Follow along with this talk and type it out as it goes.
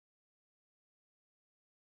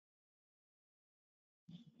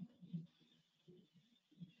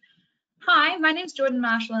Hi, my name's Jordan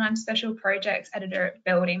Marshall and I'm Special Projects Editor at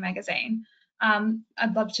Building Magazine.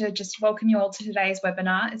 I'd love to just welcome you all to today's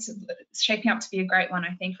webinar. It's shaping up to be a great one,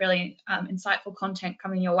 I think, really insightful content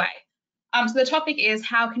coming your way. So the topic is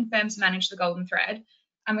how can firms manage the golden thread?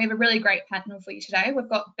 And we have a really great panel for you today. We've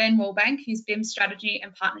got Ben Wallbank, who's BIM Strategy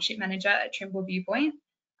and Partnership Manager at Trimble Viewpoint,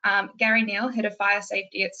 Gary Neal, Head of Fire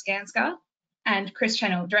Safety at Skanska, and Chris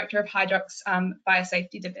Channell, Director of Hydrox Fire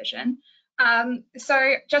Safety Division.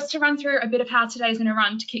 So just to run through a bit of how today's going to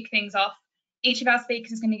run to kick things off, each of our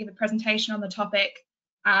speakers is going to give a presentation on the topic,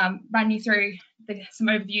 run you through some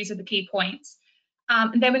overviews of the key points.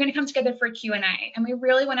 And then we're going to come together for a Q&A. And we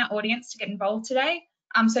really want our audience to get involved today.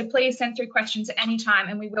 So please send through questions at any time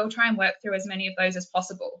and we will try and work through as many of those as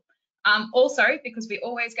possible. Also, because we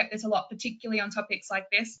always get this a lot, particularly on topics like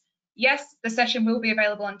this, yes, the session will be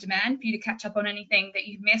available on demand for you to catch up on anything that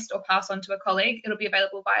you've missed or pass on to a colleague. It'll be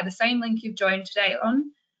available via the same link you've joined today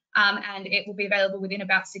on, and it will be available within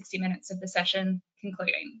about 60 minutes of the session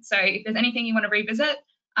concluding. So if there's anything you want to revisit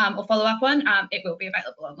or follow up on, it will be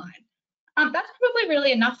available online. That's probably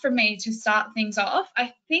really enough for me to start things off.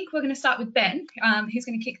 I think we're going to start with Ben, who's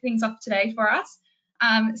going to kick things off today for us.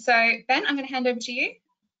 So Ben, I'm going to hand over to you.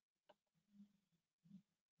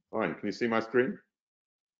 Fine, can you see my screen?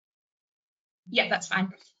 Yeah, that's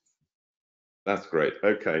fine. That's great.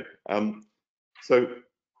 Okay. So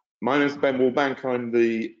my name is Ben Wallbank. I'm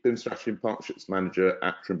the BIM Strategy and Partnerships Manager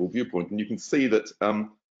at Trimble Viewpoint, and you can see that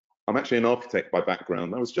I'm actually an architect by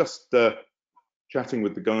background. I was just chatting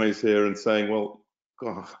with the guys here and saying, well,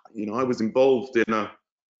 God, you know, I was involved in a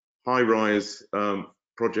high-rise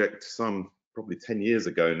project probably 10 years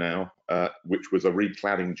ago now, which was a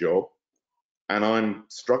recladding job, and I'm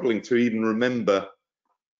struggling to even remember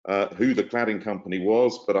who the cladding company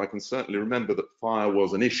was, but I can certainly remember that fire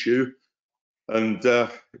was an issue. And,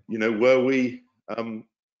 you know, where we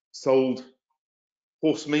sold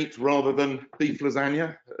horse meat rather than beef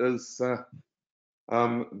lasagna, as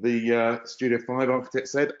the Studio 5 architect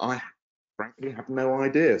said, I frankly have no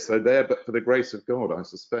idea. So there, but for the grace of God, I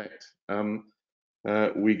suspect,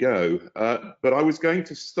 we go. But I was going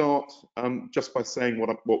to start just by saying what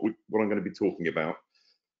I'm going to be talking about.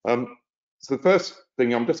 So the first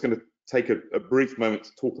thing, I'm just going to take a brief moment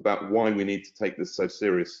to talk about why we need to take this so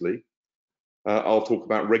seriously. I'll talk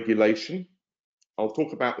about regulation. I'll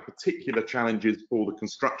talk about the particular challenges for the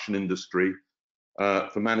construction industry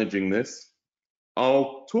for managing this.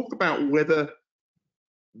 I'll talk about whether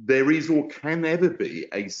there is or can ever be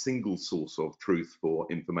a single source of truth for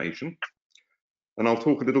information. And I'll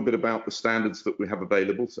talk a little bit about the standards that we have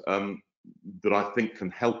available that I think can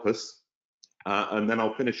help us. And then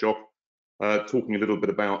I'll finish off talking a little bit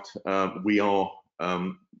about we are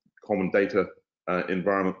common data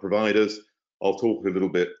environment providers. I'll talk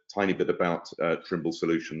a tiny bit about Trimble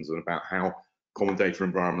Solutions and about how common data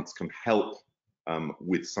environments can help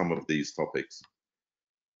with some of these topics.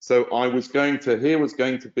 So here was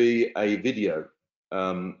going to be a video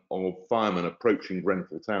of firemen approaching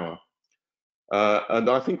Grenfell Tower. And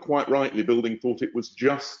I think quite rightly, Building thought it was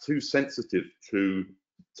just too sensitive to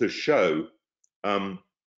show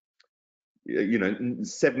you know,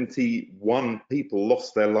 71 people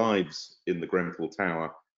lost their lives in the Grenfell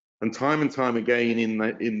Tower, and time again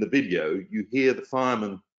in the video you hear the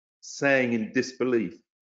firemen saying in disbelief,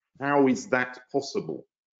 how is that possible?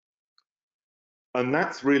 And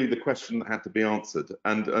that's really the question that had to be answered.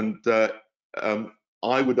 And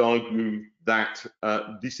I would argue that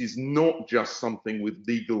this is not just something with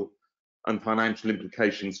legal and financial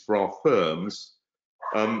implications for our firms,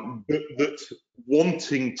 but that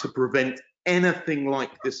wanting to prevent anything like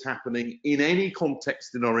this happening in any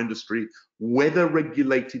context in our industry, whether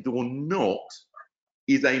regulated or not,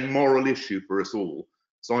 is a moral issue for us all.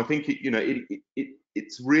 So I think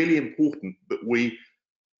it's really important that we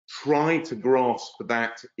try to grasp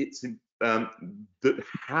that that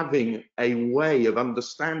having a way of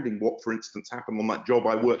understanding what, for instance, happened on that job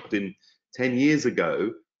I worked in 10 years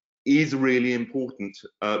ago is really important,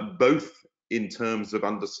 both in terms of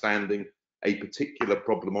understanding a particular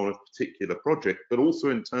problem on a particular project, but also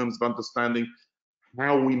in terms of understanding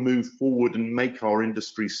how we move forward and make our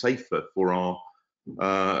industry safer for our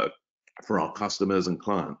customers and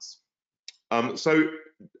clients.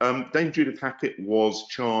 Dame Judith Hackitt was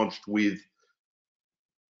charged with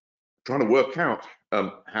trying to work out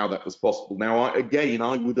how that was possible. Now, again,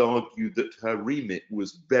 I would argue that her remit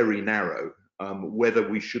was very narrow. Whether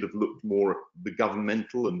we should have looked more at the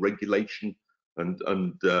governmental and regulation and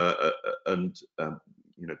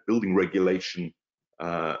you know, building regulation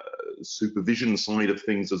supervision side of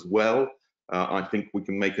things as well. I think we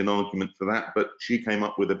can make an argument for that, but she came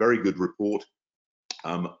up with a very good report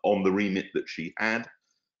on the remit that she had,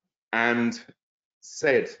 and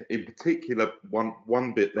said in particular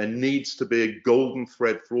one bit, there needs to be a golden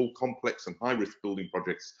thread for all complex and high-risk building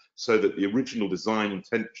projects so that the original design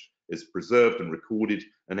intent is preserved and recorded,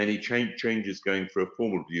 and any changes going through a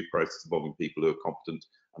formal review process involving people who are competent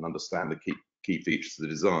and understand the key features of the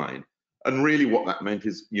design. And really what that meant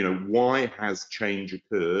is, you know, why has change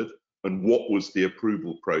occurred and what was the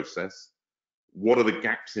approval process? What are the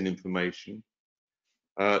gaps in information?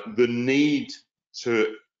 The need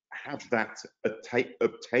to have that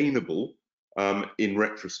obtainable in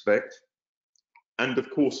retrospect. And of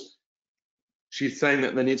course, she's saying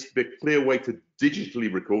that there needs to be a clear way to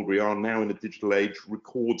digitally record. We are now in a digital age,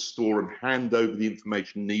 record, store and hand over the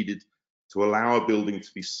information needed to allow a building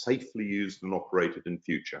to be safely used and operated in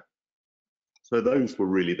future. So those were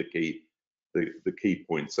really the key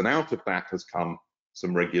points. And out of that has come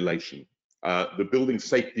some regulation. The Building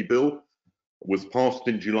Safety Bill was passed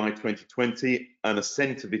in July 2020, and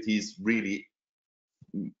assent of it is really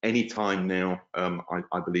any time now,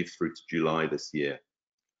 I believe through to July this year.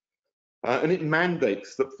 And it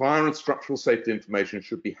mandates that fire and structural safety information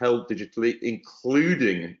should be held digitally,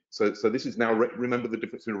 including, so this is now, remember the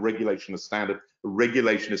difference between a regulation and a standard. A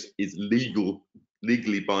regulation is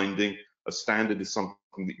legally binding. A standard is something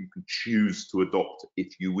that you can choose to adopt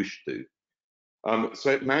if you wish to.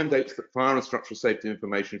 So it mandates that fire and structural safety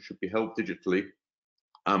information should be held digitally,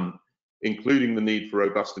 including the need for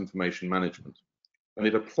robust information management. And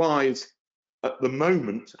it applies at the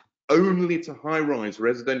moment only to high-rise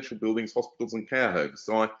residential buildings, hospitals and care homes.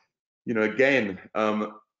 So you know, again,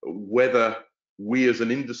 whether we as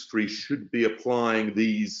an industry should be applying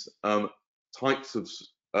these types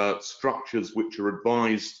of structures which are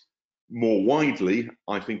advised more widely,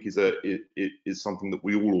 I think is something that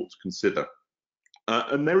we all ought to consider.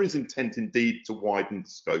 And there is intent indeed to widen the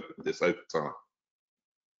scope of this over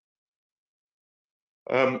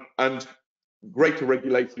time. And greater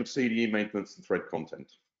regulation of CDE maintenance and thread content.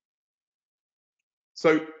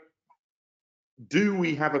 So, do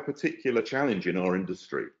we have a particular challenge in our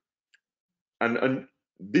industry? And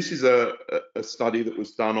this is a study that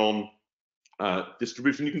was done on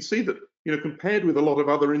distribution. You can see that, you know, compared with a lot of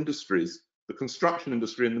other industries, the construction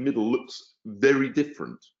industry in the middle looks very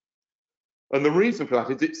different. And the reason for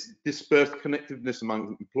that is its dispersed connectiveness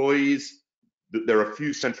among employees, that there are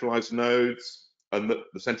few centralized nodes, and that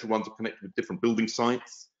the central ones are connected with different building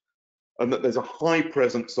sites, and that there's a high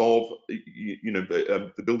presence of, you know,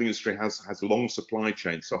 the building industry has a long supply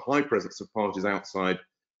chain, so high presence of parties outside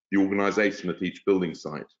the organization at each building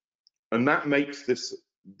site. And that makes this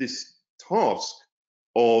task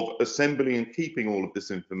of assembling and keeping all of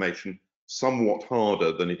this information somewhat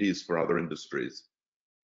harder than it is for other industries.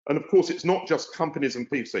 And of course, it's not just companies and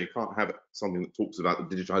people, so you can't have something that talks about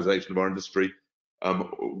the digitization of our industry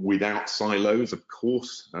without silos, of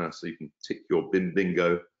course, so you can tick your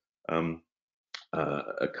bingo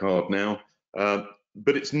a card now.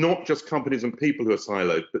 But it's not just companies and people who are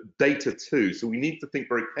siloed, but data too. So we need to think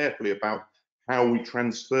very carefully about how we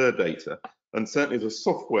transfer data. And certainly as a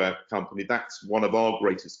software company, that's one of our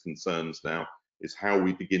greatest concerns now, is how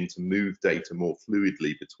we begin to move data more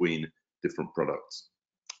fluidly between different products.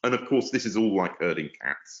 And of course, this is all like herding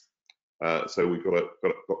cats. So we've got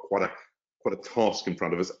quite a task in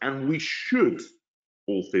front of us, and we should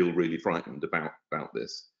all feel really frightened about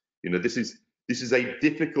this. You know, this is a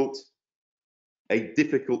difficult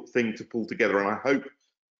thing to pull together, and I hope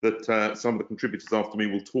that some of the contributors after me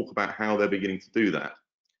will talk about how they're beginning to do that.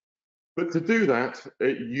 But to do that,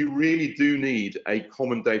 you really do need a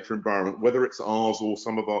common data environment, whether it's ours or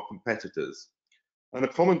some of our competitors. And a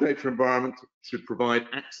common data environment should provide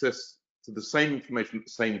access to the same information at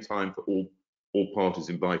the same time for all parties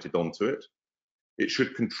invited onto it. It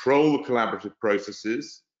should control the collaborative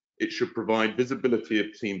processes. It should provide visibility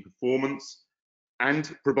of team performance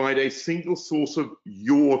and provide a single source of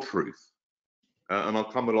your truth. And I'll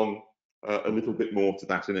come along a little bit more to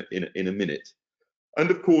that in a minute. And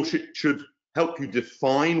of course, it should help you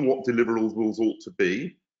define what deliverables ought to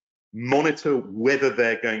be, monitor whether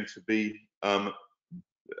they're going to be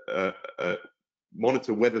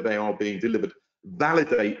monitor whether they are being delivered,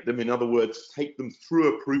 validate them, in other words, take them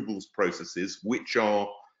through approvals processes, which are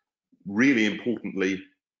really importantly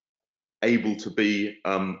able to be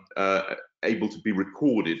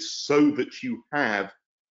recorded, so that you have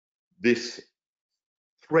this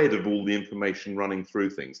thread of all the information running through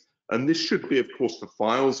things. And this should be, of course, for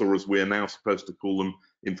files, or as we are now supposed to call them,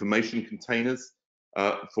 information containers,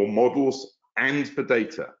 for models and for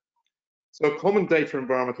data. So a common data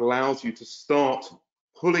environment allows you to start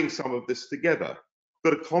pulling some of this together.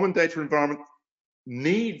 But a common data environment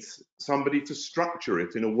needs somebody to structure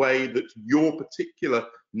it in a way that your particular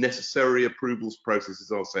necessary approvals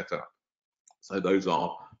processes are set up. So those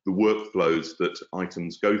are the workflows that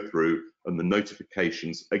items go through and the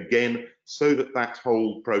notifications, again, so that that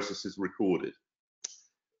whole process is recorded.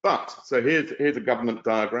 But, so here's a government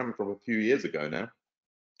diagram from a few years ago now.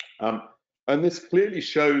 And this clearly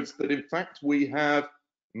shows that, in fact, we have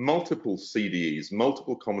multiple CDEs,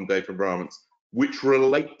 multiple common data environments, which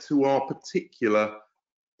relate to our particular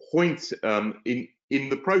point in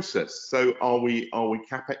the process. So are we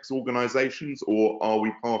CapEx organizations, or are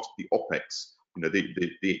we part of the OpEx, you know,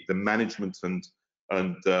 the management and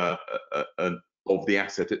of the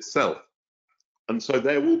asset itself? And so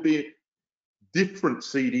there will be different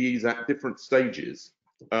CDEs at different stages,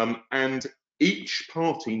 and each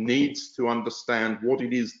party needs to understand what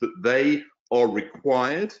it is that they are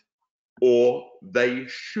required or they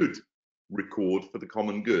should record for the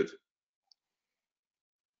common good.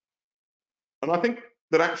 And I think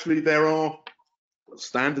that actually there are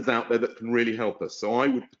standards out there that can really help us. So I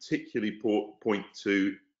would particularly point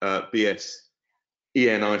to BS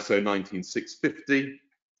EN ISO 19650,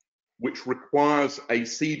 which requires a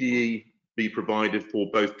CDE be provided for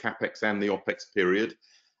both CapEx and the OpEx period,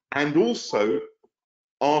 and also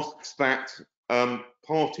asks that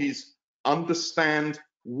parties understand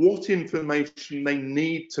what information they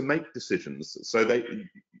need to make decisions. So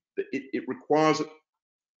it requires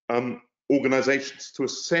organizations to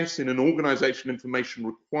assess in an organization information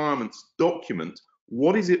requirements document,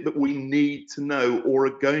 what is it that we need to know or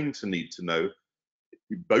are going to need to know,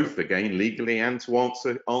 both again legally and to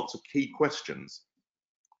answer key questions.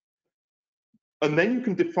 And then you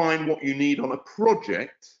can define what you need on a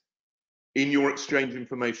project in your exchange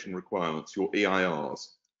information requirements, your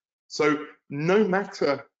EIRs. So no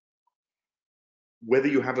matter whether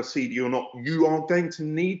you have a CD or not, you are going to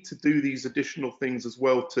need to do these additional things as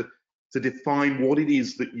well to define what it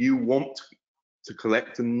is that you want to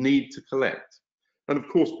collect and need to collect. And of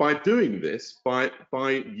course, by doing this, by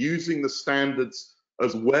using the standards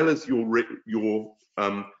as well as what you're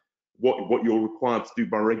required to do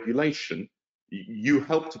by regulation, you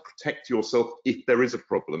help to protect yourself if there is a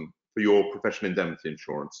problem for your professional indemnity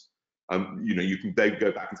insurance. You know, you can then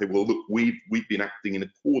go back and say, well, look, we've been acting in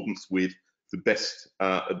accordance with the best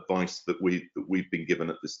advice that we've been given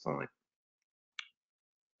at this time.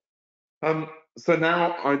 So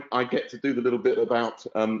now I get to do the little bit about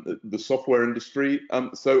the software industry.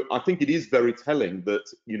 So I think it is very telling that,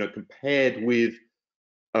 you know, compared with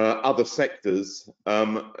other sectors,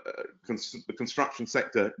 the construction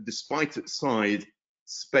sector, despite its size,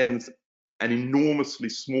 spends an enormously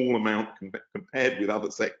small amount compared with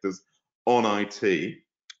other sectors on IT.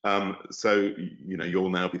 So, you know, you'll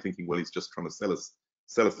now be thinking, well, he's just trying to sell us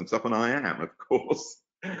some stuff, and I am, of course.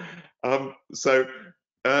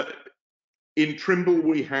 In Trimble,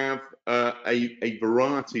 we have a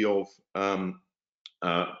variety of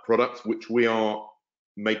products which we are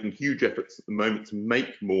making huge efforts at the moment to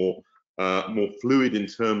make more fluid in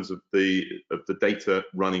terms of the data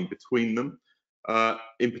running between them.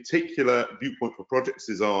 In particular, Viewpoint for Projects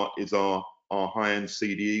is our high-end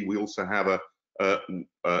CDE. We also have a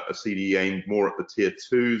CDE aimed more at the tier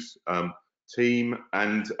 2s team,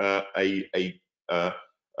 and a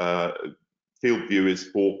field view is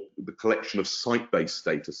for the collection of site-based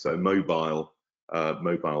data, so mobile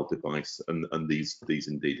device, and these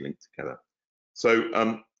indeed link together.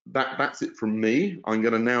 So that's it from me. I'm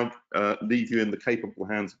going to now leave you in the capable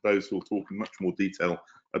hands of those who will talk in much more detail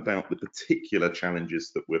about the particular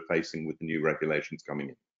challenges that we're facing with the new regulations coming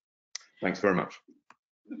in. Thanks very much.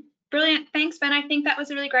 Brilliant. Thanks, Ben. I think that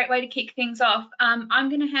was a really great way to kick things off. I'm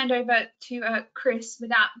going to hand over to Chris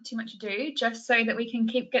without too much ado, just so that we can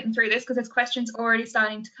keep getting through this, because there's questions already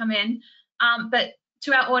starting to come in. But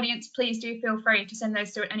to our audience, please do feel free to send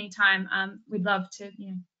those through at any time. We'd love to,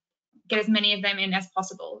 you know, get as many of them in as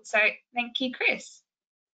possible. So thank you, Chris.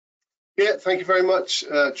 Yeah, thank you very much,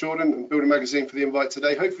 Jordan and Building Magazine, for the invite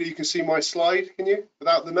today. Hopefully you can see my slide, can you,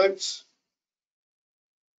 without the notes?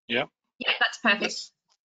 Yeah. Yeah, that's perfect. Yes.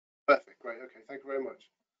 Perfect, great, okay, thank you very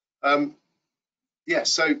much. Yeah,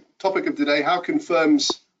 so topic of today, how can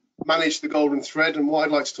firms manage the golden thread? And what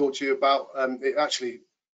I'd like to talk to you about, it actually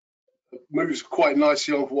moves quite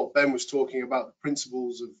nicely on for what Ben was talking about, the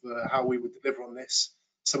principles of how we would deliver on this,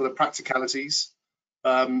 some of the practicalities.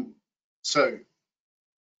 So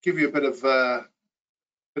give you a bit of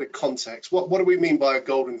context. What do we mean by a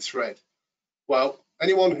golden thread? Well,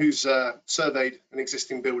 anyone who's surveyed an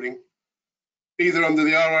existing building, either under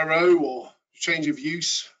the RRO or change of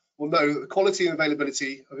use, will know that the quality and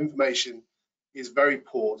availability of information is very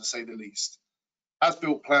poor, to say the least.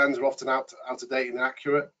 As-built plans are often out of date and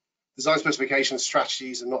inaccurate. Design specifications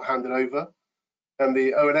strategies are not handed over, and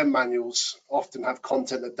the O&M manuals often have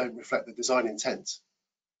content that don't reflect the design intent.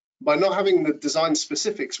 By not having the design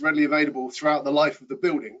specifics readily available throughout the life of the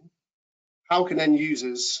building, how can end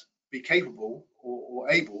users be capable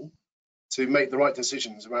or able to make the right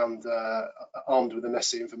decisions around armed with the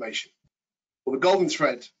necessary information? Well, the golden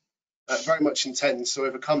thread very much intends to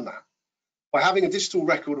overcome that. By having a digital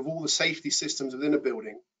record of all the safety systems within a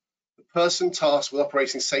building, the person tasked with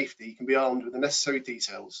operating safety can be armed with the necessary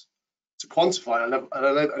details to quantify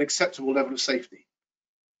an acceptable level of safety.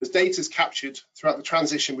 As data is captured throughout the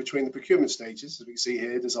transition between the procurement stages, as we can see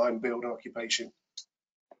here, design, build, and occupation,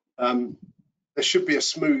 there should be a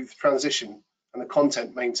smooth transition and the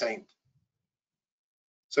content maintained.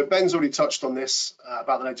 So Ben's already touched on this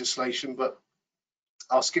about the legislation, but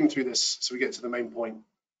I'll skim through this so we get to the main point.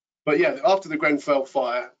 But yeah, after the Grenfell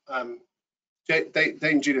fire,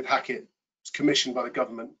 Dame Judith Hackitt was commissioned by the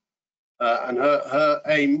government, and her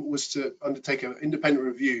aim was to undertake an independent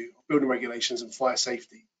review of building regulations and fire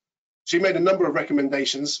safety. She made a number of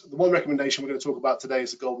recommendations. The one recommendation we're going to talk about today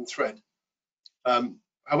is the golden thread.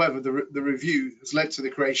 However, the review has led to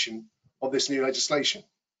the creation of this new legislation.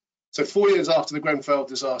 So 4 years after the Grenfell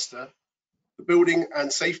disaster, the Building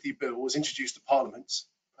and Safety Bill was introduced to Parliament.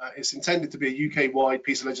 It's intended to be a UK-wide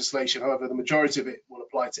piece of legislation. However, the majority of it will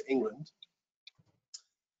apply to England.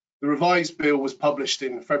 The revised bill was published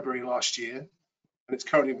in February last year, and it's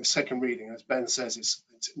currently in the second reading. As Ben says, it's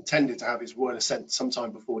intended to have its word assent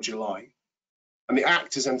sometime before July. And the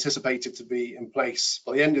Act is anticipated to be in place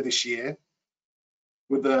by the end of this year,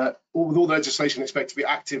 with all the legislation expected to be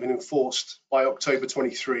active and enforced by October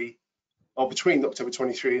 23, or between October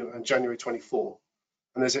 23 and January 24.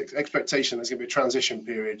 And there's expectation there's going to be a transition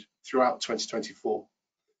period throughout 2024.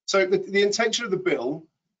 So the intention of the bill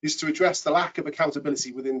is to address the lack of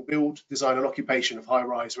accountability within build, design and occupation of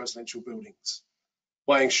high-rise residential buildings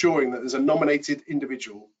by ensuring that there's a nominated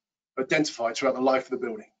individual identified throughout the life of the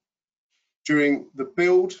building. During the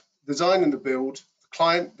build, design and the build, the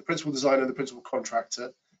client, the principal designer, the principal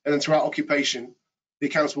contractor, and then throughout occupation, the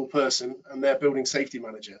accountable person and their building safety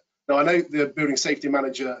manager. Now, I know the building safety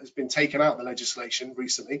manager has been taken out of the legislation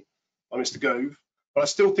recently by Mr. Gove, but I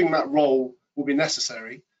still think that role will be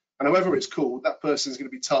necessary. And however it's called, that person is going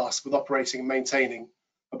to be tasked with operating and maintaining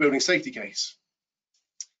a building safety case.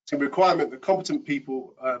 It's going to be a requirement that competent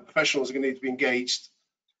people, professionals are going to need to be engaged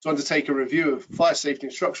to undertake a review of fire safety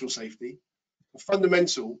and structural safety. And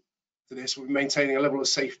fundamental to this will be maintaining a level of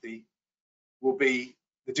safety will be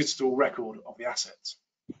the digital record of the assets.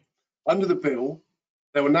 Under the bill,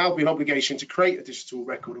 there will now be an obligation to create a digital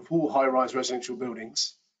record of all high-rise residential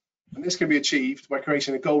buildings. And this can be achieved by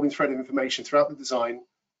creating a golden thread of information throughout the design,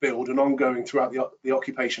 build, and ongoing throughout the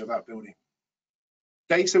occupation of that building.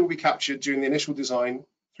 Data will be captured during the initial design,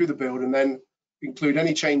 through the build, and then include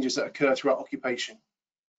any changes that occur throughout occupation.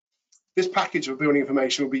 This package of building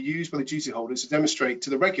information will be used by the duty holders to demonstrate to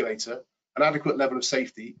the regulator an adequate level of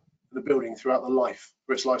safety for the building throughout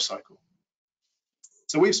its life cycle.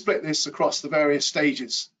 So we've split this across the various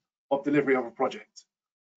stages of delivery of a project.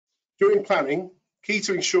 During planning, key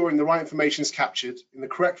to ensuring the right information is captured in the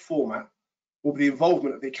correct format will be the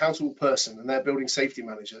involvement of the accountable person and their building safety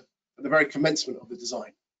manager at the very commencement of the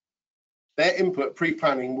design. Their input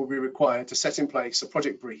pre-planning will be required to set in place a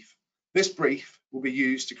project brief. This brief will be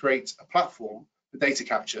used to create a platform for data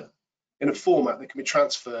capture in a format that can be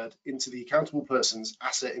transferred into the accountable person's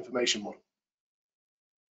asset information model.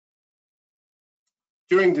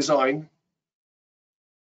 During design,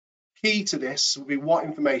 key to this will be what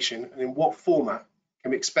information and in what format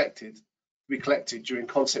can be expected to be collected during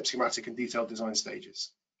concept, schematic and detailed design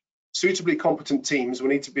stages. Suitably competent teams will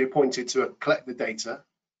need to be appointed to collect the data,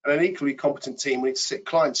 and an equally competent team will need to sit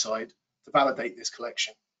client side to validate this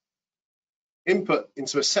collection. Input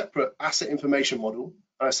into a separate asset information model,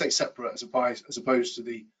 and I say separate as opposed to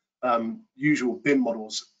the usual BIM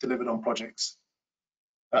models delivered on projects,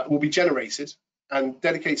 will be generated and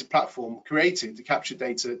dedicated platform created to capture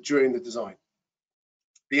data during the design.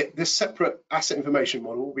 This separate asset information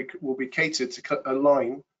model will be catered to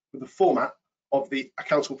align with the format of the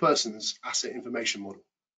accountable person's asset information model.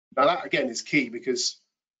 Now that again is key because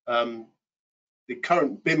the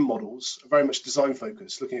current BIM models are very much design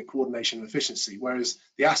focused, looking at coordination and efficiency, whereas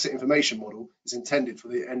the asset information model is intended for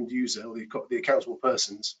the end user or the accountable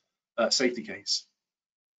person's safety case.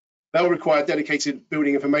 They'll require dedicated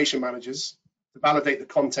building information managers to validate the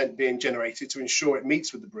content being generated to ensure it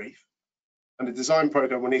meets with the brief, and the design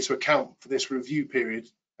program will need to account for this review period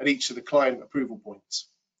at each of the client approval points.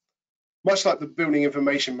 Much like the building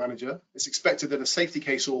information manager, it's expected that a safety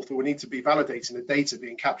case author will need to be validating the data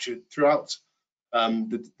being captured throughout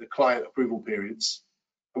the client approval periods.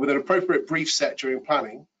 And with an appropriate brief set during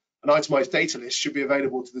planning, an itemized data list should be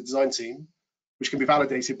available to the design team, which can be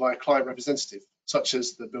validated by a client representative, such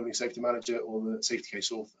as the building safety manager or the safety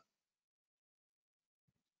case author.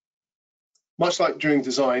 Much like during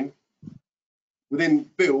design, within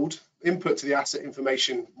build, input to the asset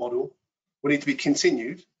information model will need to be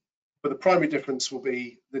continued, but the primary difference will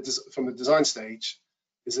be from the design stage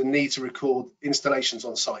is the need to record installations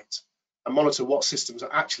on site and monitor what systems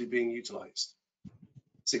are actually being utilized.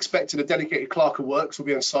 It's expected a dedicated clerk of works will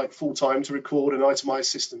be on site full-time to record and itemize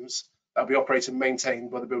systems that will be operated and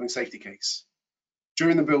maintained by the building safety case.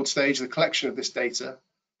 During the build stage, the collection of this data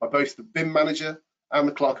by both the BIM manager and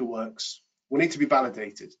the clerk of works will need to be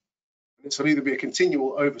validated. This will either be a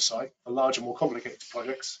continual oversight for larger, more complicated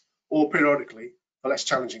projects, or periodically for less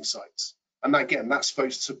challenging sites. And again, that's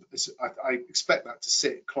supposed to, I expect that to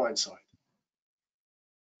sit client side.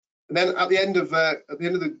 And then at the end of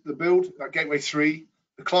the build, at Gateway 3,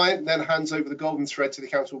 the client then hands over the golden thread to the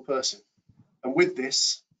accountable person. And with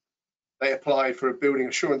this, they apply for a building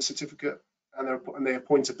assurance certificate and they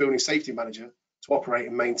appoint a building safety manager to operate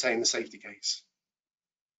and maintain the safety case.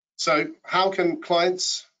 So how can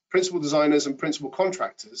clients, principal designers and principal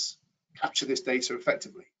contractors capture this data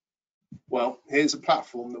effectively? Well, here's a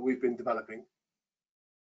platform that we've been developing.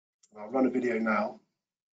 I'll run a video now.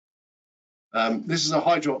 This is a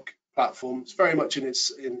Hydroc platform. It's very much in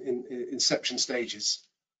its inception stages,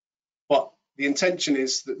 but the intention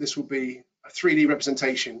is that this will be a 3D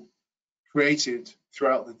representation created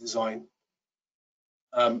throughout the design,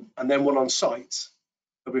 and then when on site,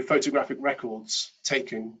 there'll be photographic records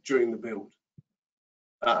taken during the build.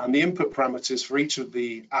 And the input parameters for each of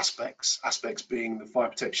the aspects being the fire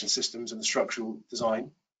protection systems and the structural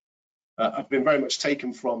design, have been very much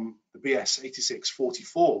taken from the BS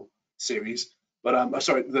 8644 series, but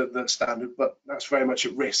sorry, the standard, but that's very much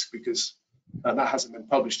at risk because that hasn't been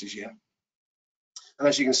published as yet. And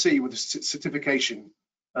as you can see, with the certification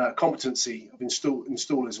competency of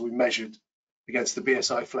installers will be measured against the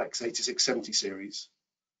BSI Flex 8670 series.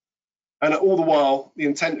 And all the while, the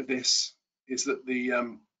intent of this is that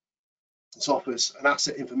this offers an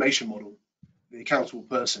asset information model, the accountable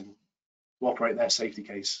person to operate their safety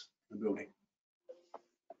case in the building.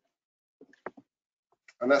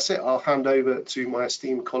 And that's it. I'll hand over to my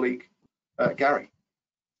esteemed colleague, Gary.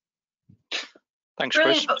 Thanks,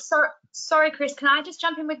 Brilliant. Chris. Oh, sorry, Chris, can I just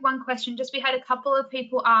jump in with one question? Just we had a couple of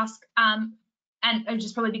people ask, and it would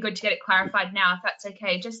just probably be good to get it clarified now, if that's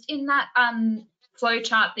okay. Just in that flow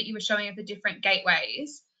chart that you were showing of the different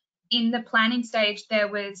gateways, in the planning stage, there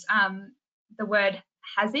was the word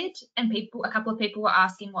hazard, and a couple of people were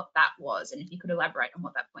asking what that was, and if you could elaborate on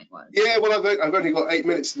what that point was. Yeah, well, I've only got 8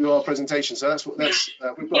 minutes to do our presentation, so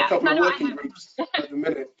we've got a couple of working groups at the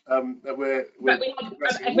minute that we're we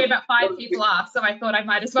had about 5 people ask, so I thought I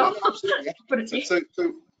might as well put it to you. So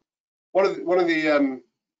one of the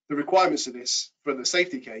requirements of this for the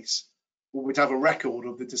safety case will be to have a record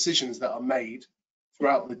of the decisions that are made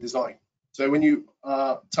throughout the design. So when you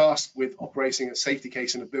are tasked with operating a safety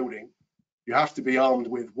case in a building, you have to be armed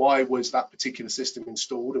with why was that particular system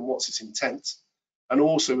installed and what's its intent. And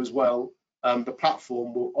also as well, the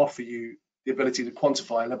platform will offer you the ability to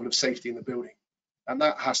quantify a level of safety in the building. And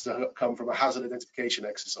that has to come from a hazard identification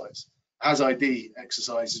exercise. Hazard ID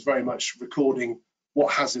exercise is very much recording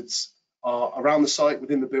what hazards are around the site,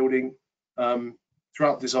 within the building,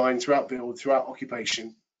 throughout design, throughout build, throughout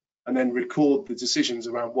occupation, and then record the decisions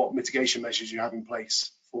around what mitigation measures you have in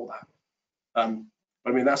place for that. I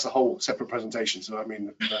mean, that's a whole separate presentation. So I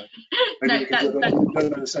mean, maybe we can do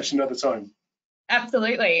another session another time.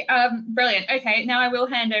 Absolutely. Brilliant. Okay, now I will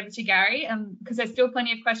hand over to Gary because there's still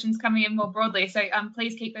plenty of questions coming in more broadly. So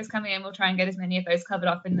please keep those coming in. We'll try and get as many of those covered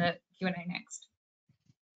off in the Q&A next.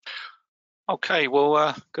 Okay,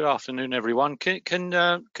 well, good afternoon, everyone. Can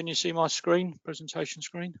you see my screen, presentation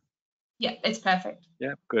screen? Yeah, it's perfect.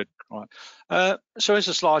 Yeah, good. Right. So as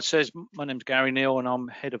the slide says, my name's Gary Neal and I'm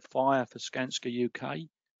head of fire for Skanska UK.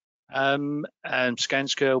 And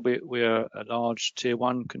Skanska, we're a large tier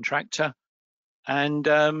 1 contractor, and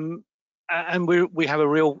we have a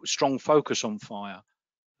real strong focus on fire.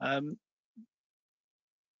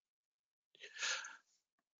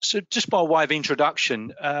 So just by way of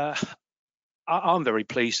introduction, I'm very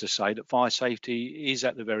pleased to say that fire safety is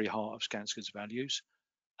at the very heart of Skanska's values.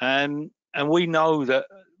 And we know that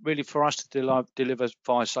really for us to deliver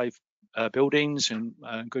fire safe buildings and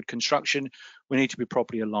good construction, we need to be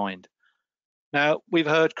properly aligned. Now, we've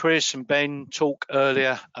heard Chris and Ben talk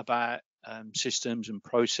earlier about systems and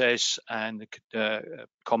process and the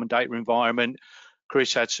common data environment.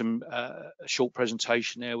 Chris had a short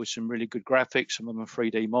presentation there with some really good graphics, some of them a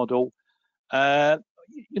 3D model.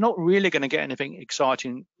 You're not really going to get anything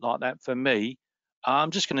exciting like that for me.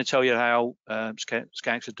 I'm just going to tell you how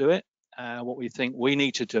Skanska do it, what we think we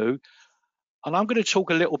need to do. And I'm going to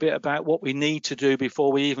talk a little bit about what we need to do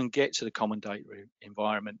before we even get to the common data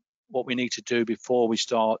environment, what we need to do before we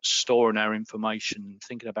start storing our information and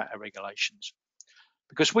thinking about our regulations.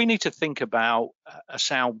 Because we need to think about a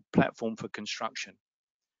sound platform for construction.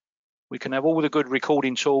 We can have all the good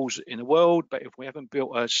recording tools in the world, but if we haven't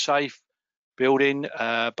built a safe building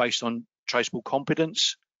based on traceable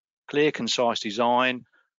competence, clear, concise design,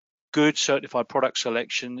 good certified product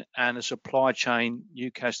selection, and a supply chain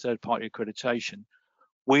UCAS third-party accreditation,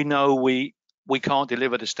 we know we can't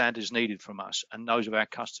deliver the standards needed from us and those of our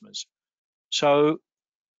customers. So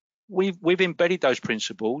we've embedded those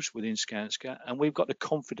principles within Skanska, and we've got the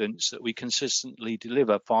confidence that we consistently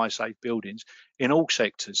deliver fire-safe buildings in all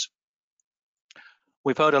sectors.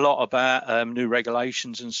 We've heard a lot about new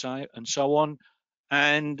regulations and so on,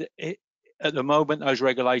 and at the moment those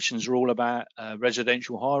regulations are all about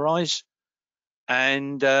residential high-rise,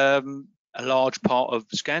 and a large part of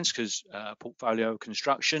Skanska's portfolio of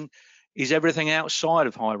construction is everything outside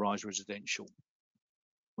of high-rise residential.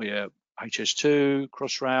 We're HS2,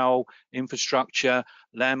 Crossrail, infrastructure,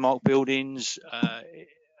 landmark buildings,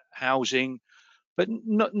 housing, but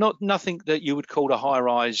nothing that you would call a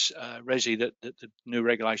high-rise resi that the new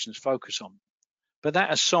regulations focus on. But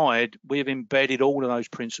that aside, we've embedded all of those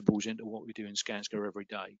principles into what we do in Skanska every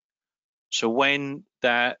day. So when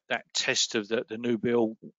that test of the new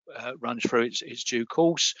bill runs through its due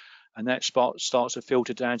course, and that starts to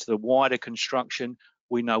filter down to the wider construction,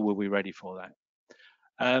 we know we'll be ready for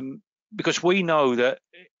that. Because we know that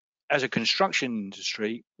as a construction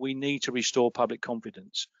industry, we need to restore public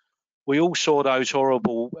confidence. We all saw those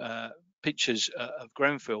horrible pictures of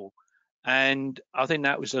Grenfell, and I think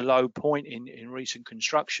that was a low point in recent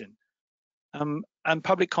construction. And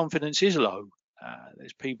public confidence is low.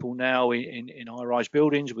 There's people now in high-rise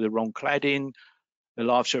buildings with the wrong cladding, their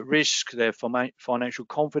lives at risk, their financial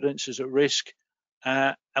confidence is at risk,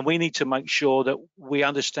 and we need to make sure that we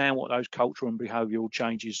understand what those cultural and behavioural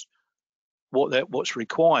changes, what's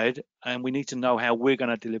required, and we need to know how we're going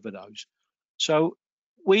to deliver those. So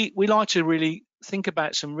we like to really think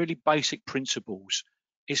about some really basic principles.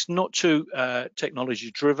 It's not too technology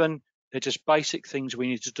driven. They're just basic things we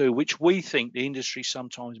need to do, which we think the industry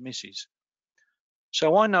sometimes misses.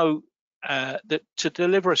 So I know that to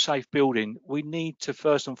deliver a safe building, we need to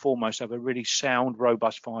first and foremost have a really sound,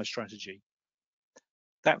 robust fire strategy.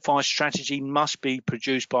 That fire strategy must be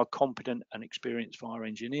produced by a competent and experienced fire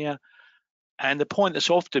engineer. And the point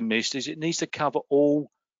that's often missed is it needs to cover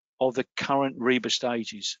all of the current REBA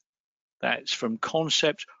stages. That's from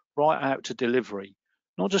concept right out to delivery.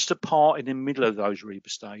 Not just a part in the middle of those REBA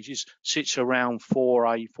stages, sits around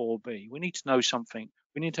 4A, 4B. We need to know something.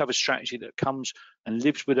 We need to have a strategy that comes and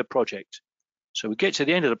lives with a project. So we get to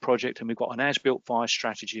the end of the project and we've got an as-built fire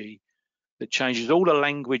strategy that changes all the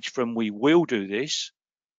language from we will do this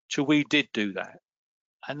to we did do that.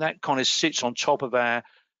 And that kind of sits on top of our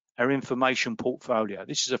information portfolio.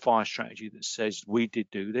 This is a fire strategy that says we did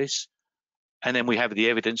do this, and then we have the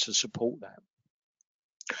evidence to support that.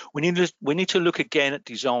 We need to look again at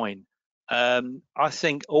design. I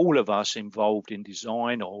think all of us involved in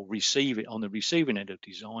design or on the receiving end of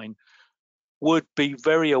design would be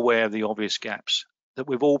very aware of the obvious gaps that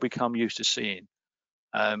we've all become used to seeing.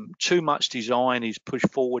 Too much design is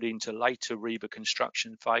pushed forward into later REBA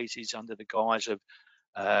construction phases under the guise of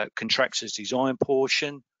contractors' design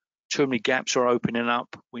portion. Too many gaps are opening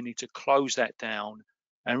up. We need to close that down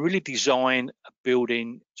and really design a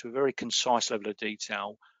building to a very concise level of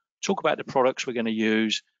detail. Talk about the products we're going to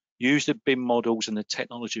use the BIM models and the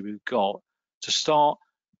technology we've got to start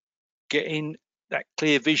getting that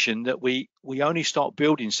clear vision that we only start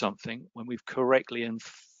building something when we've correctly and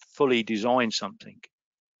fully designed something,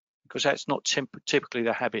 because that's not typically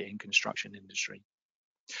the habit in construction industry.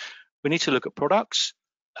 We need to look at products.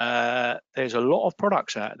 There's a lot of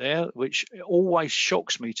products out there, which always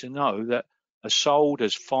shocks me to know that are sold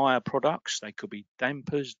as fire products. They could be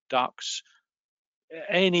dampers, ducts,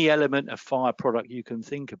 any element of fire product you can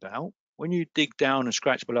think about. When you dig down and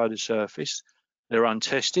scratch below the surface, they're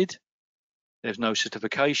untested. There's no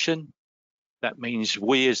certification. That means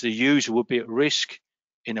we as the user would be at risk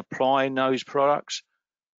in applying those products.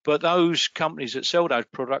 But those companies that sell those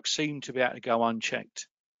products seem to be able to go unchecked.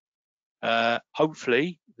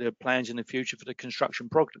 Hopefully, the plans in the future for the construction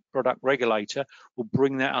product regulator will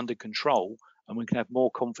bring that under control, and we can have more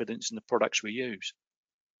confidence in the products we use.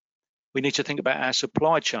 We need to think about our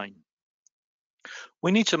supply chain.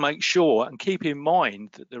 We need to make sure and keep in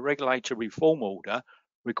mind that the regulatory reform order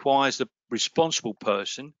requires the responsible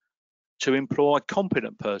person to employ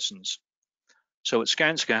competent persons. So at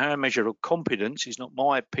Skanska, our measure of competence is not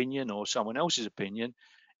my opinion or someone else's opinion,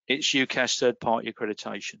 it's UCAS third-party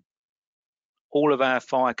accreditation. All of our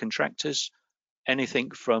fire contractors, anything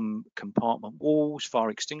from compartment walls, fire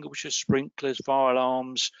extinguishers, sprinklers, fire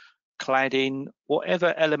alarms, cladding,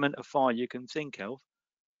 whatever element of fire you can think of,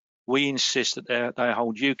 we insist that they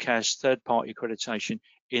hold UCAS third-party accreditation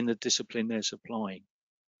in the discipline they're supplying.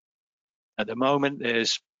 At the moment,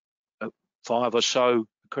 there's 5 or so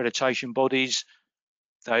accreditation bodies.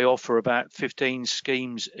 They offer about 15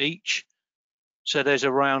 schemes each. So there's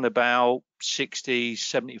around about 60,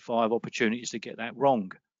 75 opportunities to get that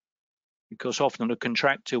wrong. Because often the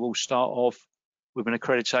contractor will start off with an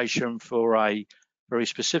accreditation for a very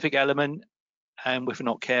specific element, and if we're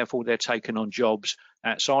not careful, they're taking on jobs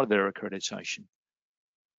outside of their accreditation.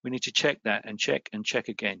 We need to check that and check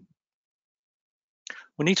again.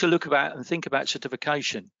 We need to look about and think about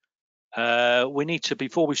certification. We need to,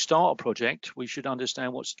 before we start a project, we should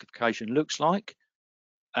understand what certification looks like.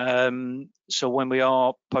 So when we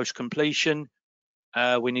are post-completion,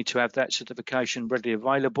 we need to have that certification readily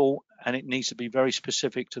available, and it needs to be very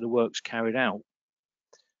specific to the works carried out.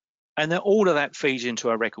 And then all of that feeds into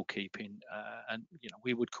our record keeping, and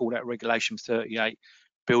we would call that Regulation 38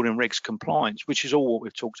 building regs compliance, which is all what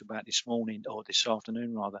we've talked about this morning, or this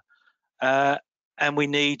afternoon rather. And we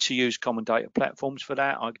need to use common data platforms for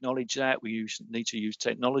that. I acknowledge that. We need to use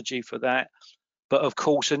technology for that. But of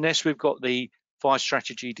course, unless we've got the fire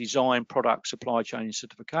strategy, design, product, supply chain and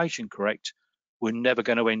certification correct, we're never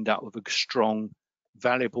going to end up with a strong,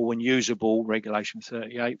 valuable and usable Regulation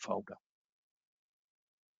 38 folder.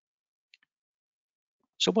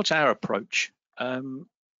 So what's our approach?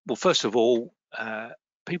 Well, first of all,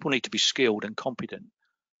 people need to be skilled and competent.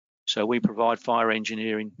 So we provide fire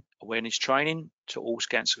engineering awareness training to all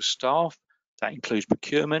Skanska staff. That includes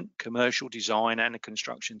procurement, commercial, design and the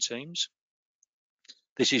construction teams.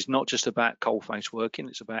 This is not just about coalface working,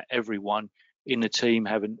 it's about everyone in the team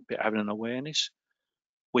having an awareness.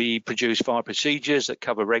 We produce fire procedures that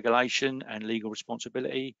cover regulation and legal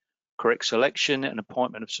responsibility, correct selection and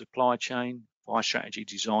appointment of supply chain, fire strategy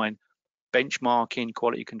design, benchmarking,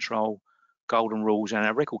 quality control, golden rules and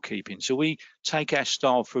our record keeping. So we take our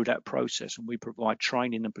staff through that process and we provide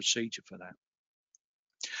training and procedure for that.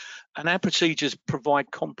 And our procedures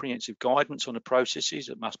provide comprehensive guidance on the processes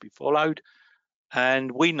that must be followed.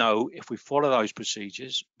 And we know if we follow those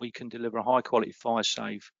procedures, we can deliver a high quality, fire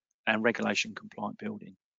safe and regulation compliant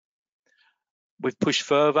building. We've pushed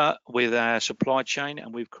further with our supply chain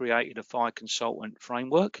and we've created a fire consultant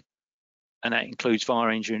framework. And that includes fire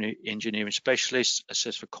engineering specialists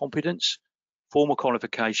assessed for competence, formal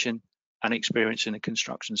qualification and experience in the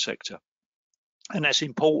construction sector. And that's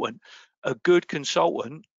important. A good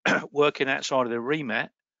consultant working outside of their remit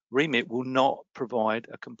will not provide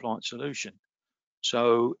a compliant solution.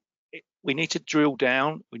 So we need to drill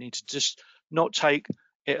down. We need to just not take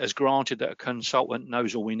it as granted that a consultant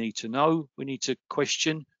knows all we need to know. We need to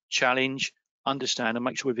question, challenge, understand and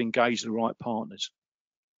make sure we've engaged the right partners.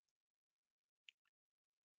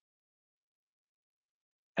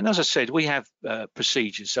 And as I said, we have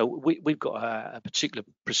procedures. So we've got a particular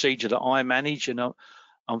procedure that I manage and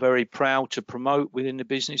I'm very proud to promote within the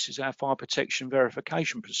business is our fire protection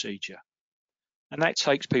verification procedure. And that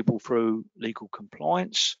takes people through legal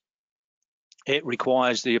compliance. It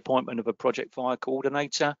requires the appointment of a project fire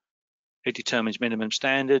coordinator. It determines minimum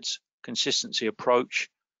standards, consistency approach,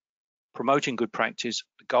 promoting good practice,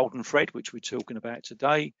 the golden thread, which we're talking about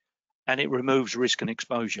today, and it removes risk and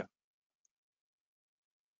exposure.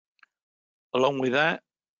 Along with that,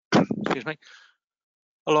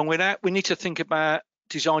 we need to think about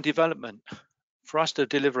design development. For us to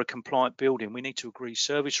deliver a compliant building, we need to agree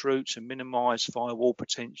service routes and minimize firewall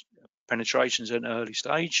penetrations at an early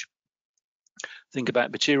stage. Think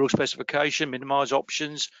about material specification, minimize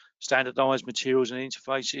options, standardized materials and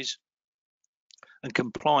interfaces. And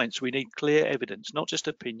compliance, we need clear evidence, not just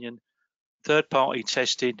opinion, third-party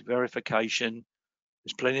tested verification.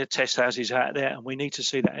 There's plenty of test houses out there and we need to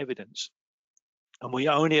see that evidence. And we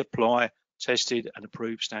only apply tested and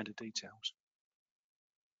approved standard details.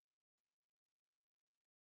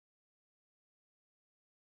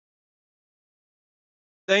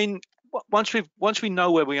 Then once we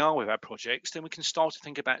know where we are with our projects, then we can start to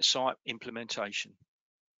think about site implementation.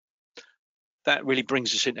 That really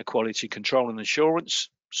brings us into quality control and assurance,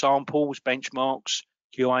 samples, benchmarks,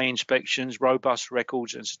 QA inspections, robust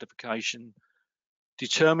records and certification,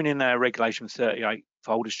 determining our regulation 38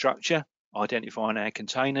 folder structure, identifying our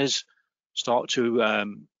containers, start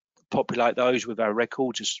to populate those with our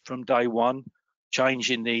records from day one,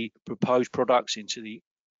 changing the proposed products into the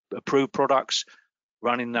approved products,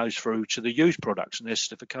 running those through to the used products and their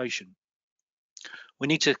certification. We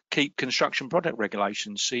need to keep construction product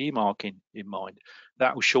regulations, CE marking in mind.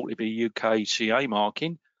 That will shortly be UK CA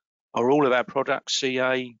marking. Are all of our products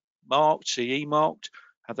CA marked, CE marked?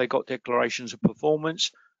 Have they got declarations of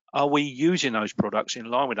performance? Are we using those products in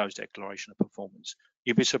line with those declarations of performance?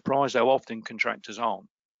 You'd be surprised how often contractors aren't.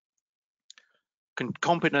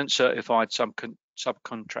 Competent certified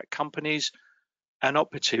subcontract companies and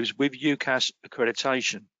operatives with UCAS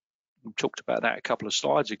accreditation. We talked about that a couple of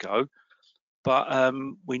slides ago, but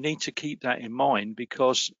we need to keep that in mind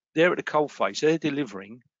because they're at the coalface, they're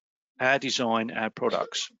delivering our design, our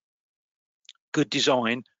products. Good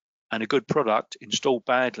design and a good product installed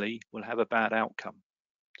badly will have a bad outcome.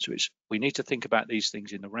 So we need to think about these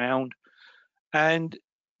things in the round and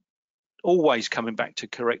always coming back to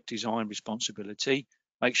correct design responsibility,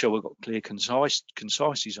 make sure we've got clear, concise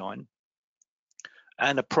design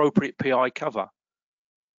and appropriate PI cover.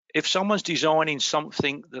 If someone's designing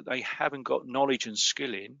something that they haven't got knowledge and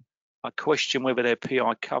skill in, I question whether their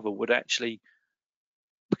PI cover would actually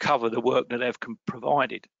cover the work that they've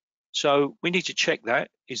provided. So we need to check that.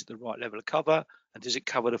 Is it the right level of cover and does it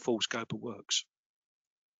cover the full scope of works?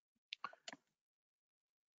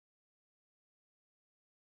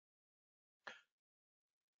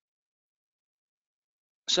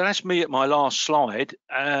 So that's me at my last slide.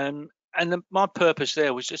 My purpose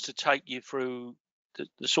there was just to take you through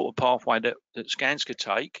the sort of pathway that Skanska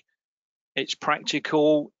take. It's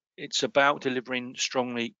practical. It's about delivering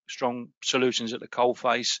strong solutions at the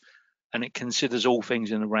coalface, and it considers all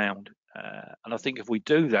things in the round. And I think if we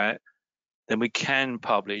do that, then we can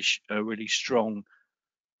publish a really strong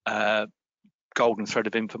golden thread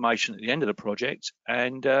of information at the end of the project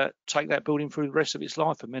and take that building through the rest of its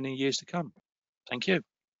life for many years to come. Thank you.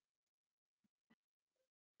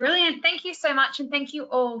 Brilliant. Thank you so much. And thank you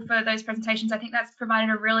all for those presentations. I think that's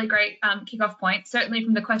provided a really great kickoff point. Certainly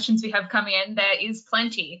from the questions we have coming in, there is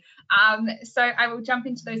plenty. So I will jump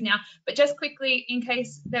into those now. But just quickly, in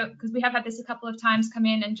case, because we have had this a couple of times come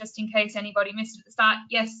in, and just in case anybody missed it at the start,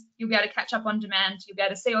 yes, you'll be able to catch up on demand. You'll be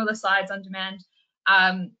able to see all the slides on demand.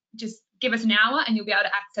 Just give us an hour and you'll be able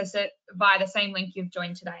to access it via the same link you've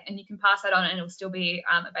joined today. And you can pass that on and it'll still be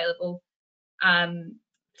available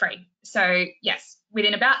free. So yes,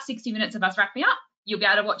 within about 60 minutes of us wrapping up, you'll be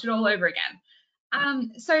able to watch it all over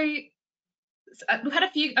again. So we've had a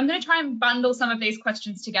few, I'm going to try and bundle some of these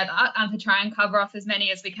questions together to try and cover off as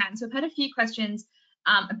many as we can. So I've had a few questions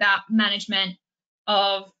about management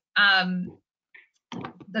of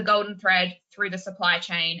the golden thread through the supply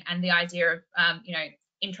chain and the idea of,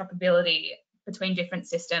 interoperability between different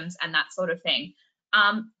systems and that sort of thing.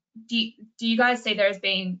 Do you guys see there has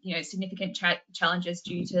been, significant challenges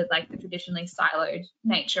due to like the traditionally siloed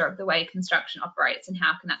nature of the way construction operates, and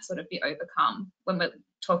how can that sort of be overcome when we're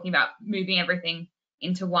talking about moving everything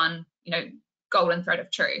into one, golden thread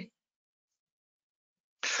of truth?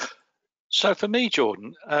 So for me,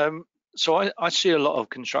 Jordan, so I see a lot of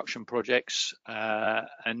construction projects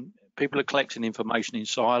and people are collecting information in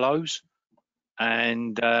silos.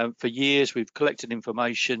 And for years, we've collected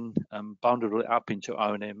information, bundled it up into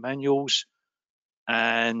O&M manuals,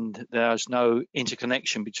 and there's no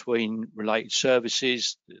interconnection between related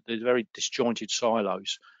services. They're very disjointed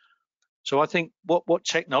silos. So I think what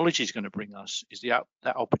technology is going to bring us is that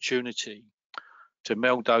opportunity to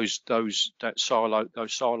meld those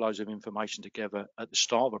silos of information together at the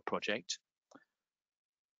start of a project.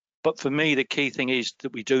 But for me, the key thing is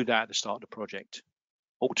that we do that at the start of the project.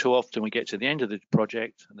 All too often we get to the end of the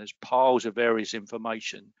project and there's piles of various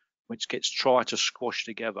information which gets tried to squash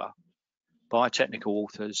together by technical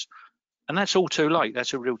authors. And that's all too late.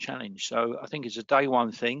 That's a real challenge. So I think it's a day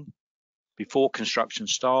one thing before construction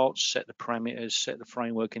starts, set the parameters, set the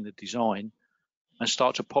framework in the design and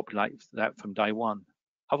start to populate that from day one.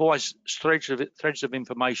 Otherwise, threads of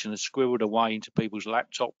information are squirreled away into people's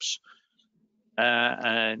laptops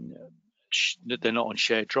and they're not on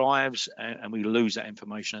shared drives, and we lose that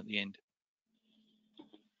information at the end.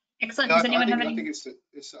 Excellent. Does anyone have any? I think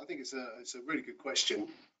it's a really good question,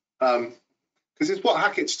 because it's what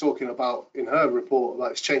Hackitt's talking about in her report,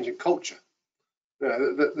 like it's changing culture.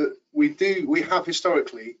 We have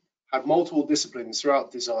historically had multiple disciplines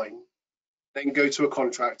throughout design, then go to a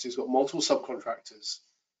contractor who's got multiple subcontractors.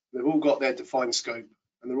 They've all got their defined scope,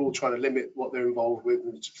 and they're all trying to limit what they're involved with,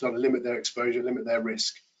 and trying to limit their exposure, limit their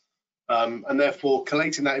risk. And therefore,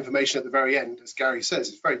 collating that information at the very end, as Gary says,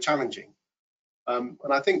 is very challenging. And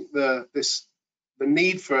I think the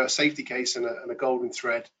need for a safety case and a golden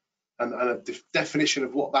thread and a definition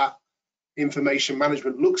of what that information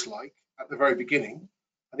management looks like at the very beginning,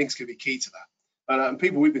 I think is going to be key to that. And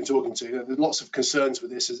people we've been talking to, there's lots of concerns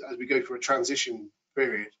with this as we go through a transition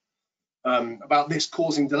period about this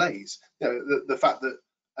causing delays. The fact that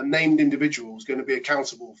a named individual is going to be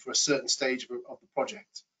accountable for a certain stage of the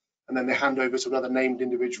project, and then they hand over to another named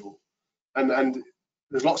individual. And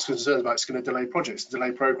there's lots of concerns about it's going to delay projects,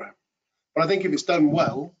 delay program. But I think if it's done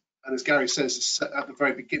well, and as Gary says at the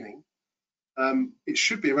very beginning, it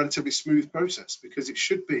should be a relatively smooth process, because it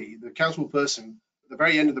should be the accountable person at the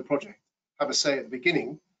very end of the project have a say at the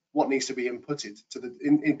beginning what needs to be inputted to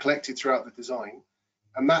the collected throughout the design,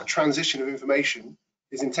 and that transition of information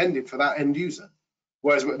is intended for that end user.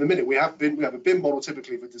 Whereas at the minute we have a BIM model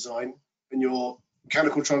typically for design, and your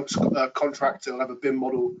mechanical contractor will have a BIM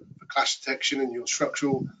model for clash detection, and your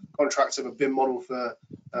structural contractor have a BIM model for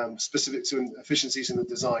specific to efficiencies in the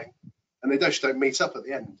design, and they just don't meet up at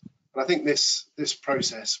the end. And I think this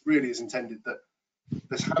process really is intended that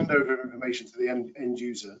this handover of information to the end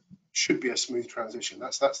user should be a smooth transition.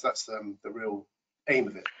 That's the real aim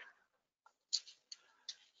of it.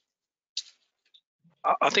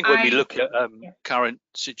 I think when we look at current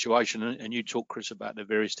situation, and you talk, Chris, about the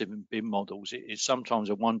various different BIM models, it's sometimes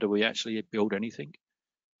a wonder we actually build anything.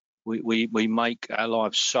 We make our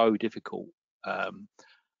lives so difficult, and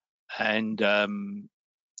the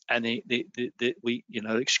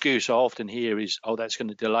excuse I often hear is, oh, that's going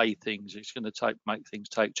to delay things. It's going to make things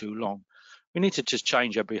take too long. We need to just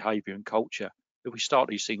change our behaviour and culture. If we start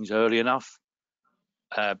these things early enough,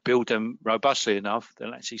 build them robustly enough,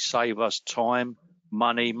 they'll actually save us time,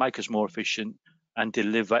 money, make us more efficient, and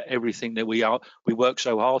deliver everything that we work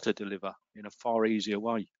so hard to deliver in a far easier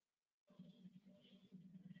way.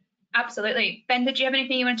 Absolutely. Ben, did you have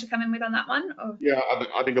anything you wanted to come in with on that one? Or? Yeah,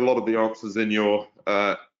 I think a lot of the answers in your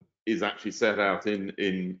is actually set out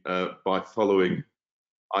in by following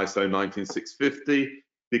ISO 19650,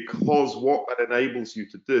 because what that enables you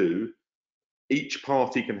to do, each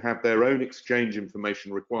party can have their own exchange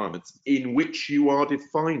information requirements in which you are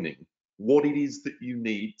defining what it is that you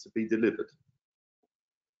need to be delivered,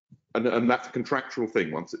 and that's a contractual thing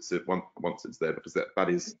once it's there, because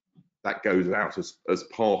that goes out as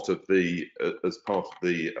part of the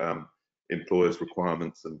employer's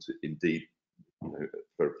requirements, and indeed,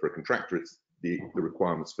 for a contractor, it's the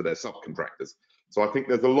requirements for their subcontractors. So I think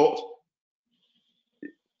there's a lot.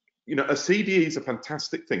 A CDE is a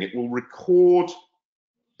fantastic thing. It will record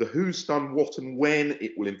the who's done what and when.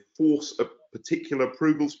 It will enforce a particular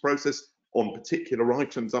approvals process on particular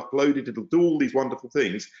items uploaded. It'll do all these wonderful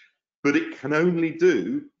things, but it can only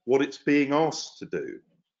do what it's being asked to do.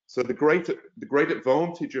 So the great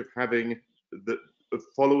advantage of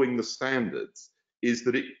following the standards is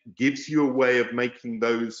that it gives you a way of making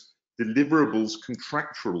those deliverables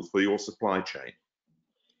contractual for your supply chain.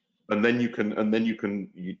 And then you've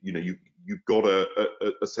got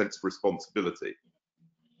a sense of responsibility.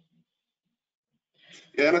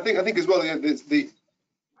 Yeah, and I think as well,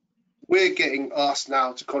 we're getting asked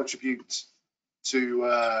now to contribute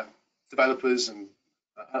to developers and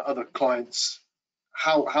other clients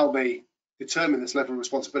how they determine this level of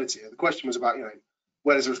responsibility. And the question was about,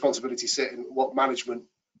 where does the responsibility sit, and what management,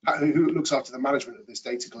 who looks after the management of this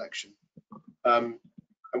data collection? And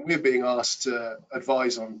we're being asked to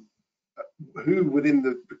advise on who within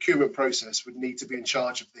the procurement process would need to be in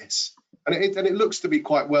charge of this, and it looks to be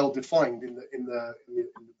quite well defined in the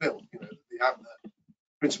bill. You have the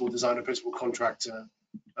principal designer, principal contractor.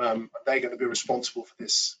 They're going to be responsible for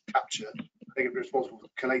this capture. They're going to be responsible for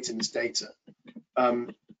collating this data.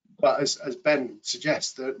 But as Ben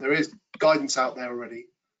suggests, there is guidance out there already.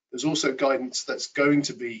 There's also guidance that's going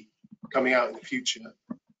to be coming out in the future.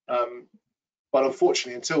 But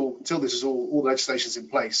unfortunately, until this is all the legislation's in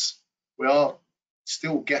place, we are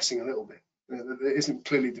still guessing a little bit. It isn't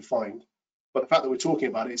clearly defined. But the fact that we're talking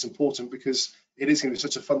about it is important, because it is going to be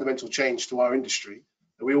such a fundamental change to our industry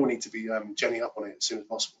that we all need to be genning up on it as soon as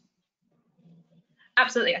possible.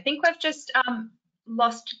 Absolutely. I think we've just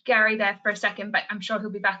lost Gary there for a second, but I'm sure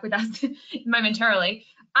he'll be back with us momentarily.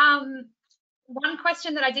 One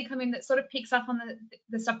question that I did come in that sort of picks up on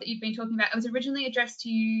the stuff that you've been talking about. It was originally addressed to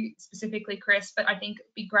you specifically, Chris, but I think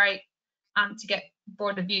it'd be great to get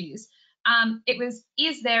broader views. It was,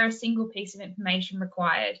 is there a single piece of information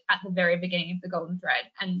required at the very beginning of the golden thread,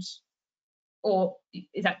 or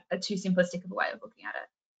is that a too simplistic of a way of looking at it?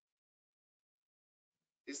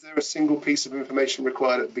 Is there a single piece of information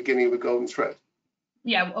required at the beginning of a golden thread?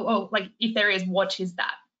 Yeah, well, like if there is, what is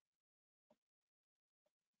that?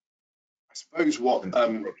 I suppose what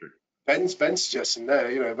Ben's suggesting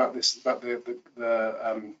there, about this, about the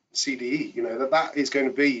CDE, that is going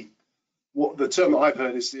to be what the term that I've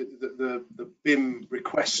heard is the BIM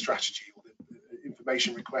request strategy, or the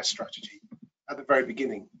information request strategy at the very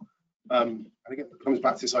beginning. And again, it comes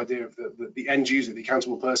back to this idea of the end user, the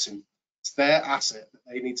accountable person. It's their asset that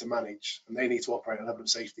they need to manage, and they need to operate a level of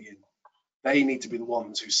safety in. They need to be the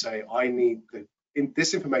ones who say, I need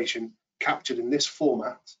this information captured in this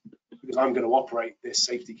format because I'm going to operate this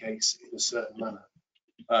safety case in a certain manner.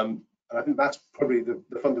 And I think that's probably the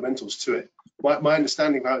fundamentals to it. My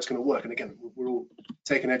understanding of how it's going to work, and again, we're all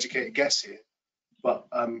taking an educated guess here, but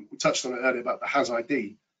we touched on it earlier about the HAS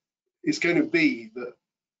ID. It's going to be that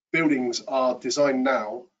buildings are designed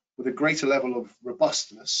now with a greater level of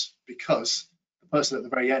robustness because the person at the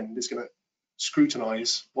very end is going to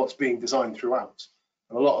scrutinize what's being designed throughout.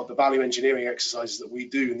 And a lot of the value engineering exercises that we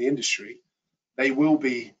do in the industry, they will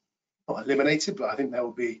be not eliminated, but I think they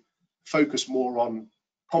will be focused more on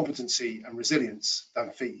competency and resilience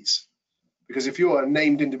than fees. Because if you're a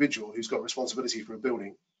named individual who's got responsibility for a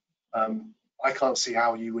building, I can't see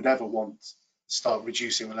how you would ever want to start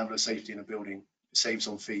reducing the level of safety in a building. It saves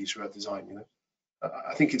on fees throughout design.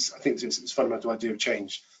 I think it's a fundamental idea of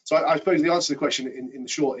change. So I suppose the answer to the question in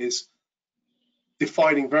short is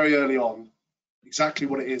defining very early on exactly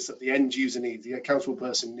what it is that the end user needs, the accountable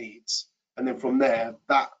person needs, and then from there,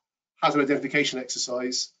 that hazard identification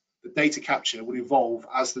exercise, the data capture will evolve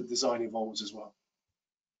as the design evolves as well.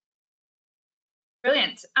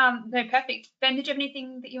 Brilliant. No, perfect. Ben, did you have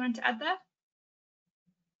anything that you wanted to add there?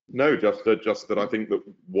 No, just that I think that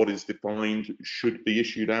what is defined should be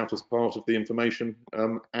issued out as part of the information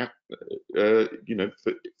for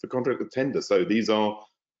contract with tender. So these are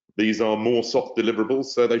more soft deliverables.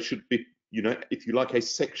 So they should be, if you like, a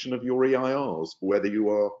section of your EIRs, whether you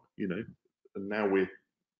are, and now we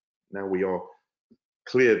are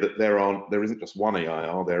clear that there isn't just one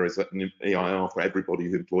EIR. There is an EIR for everybody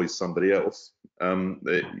who employs somebody else.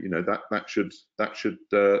 That should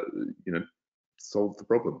solve the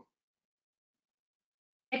problem.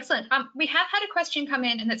 Excellent. We have had a question come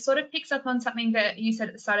in, and it sort of picks up on something that you said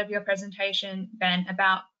at the start of your presentation, Ben,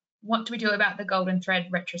 about what do we do about the golden thread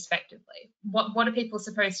retrospectively? What are people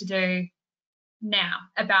supposed to do now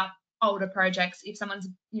about older projects if someone's,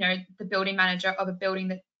 the building manager of a building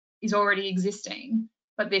that is already existing,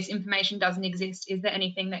 but this information doesn't exist? Is there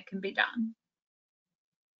anything that can be done?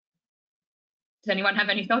 Does anyone have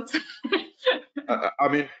any thoughts? I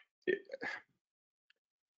mean,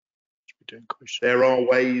 there are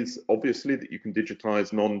ways, obviously, that you can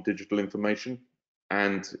digitize non-digital information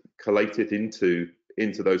and collate it into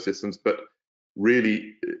those systems. But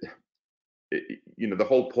really, the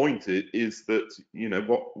whole point is that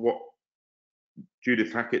what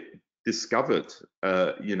Judith Hackitt discovered,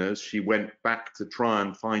 she went back to try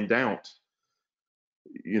and find out,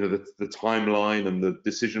 the timeline and the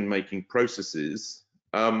decision-making processes.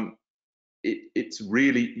 It's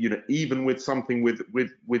really, even with something with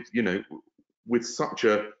such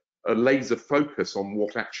a laser focus on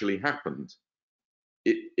what actually happened,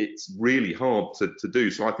 it's really hard to do.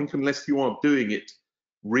 So I think unless you are doing it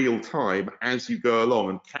real time as you go along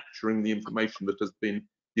and capturing the information that has been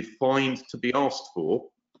defined to be asked for,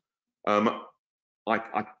 I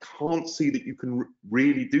can't see that you can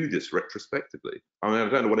really do this retrospectively. I mean, I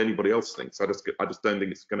don't know what anybody else thinks. I just don't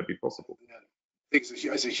think it's going to be possible. Yeah.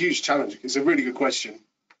 It's a huge challenge. It's a really good question,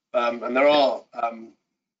 and there are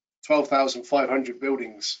 12,500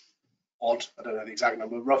 buildings odd. I don't know the exact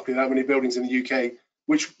number, roughly that many buildings in the UK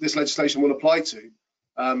which this legislation will apply to.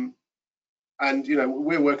 And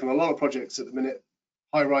we're working on a lot of projects at the minute,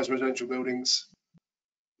 high-rise residential buildings.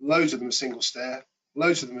 Loads of them are single stair,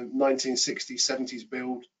 loads of them are 1960s, 70s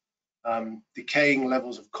build, decaying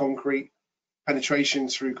levels of concrete, penetration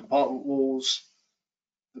through compartment walls.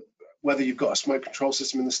 Whether you've got a smoke control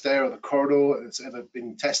system in the stair or the corridor that's ever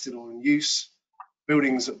been tested or in use,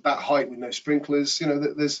 buildings at that height with no sprinklers.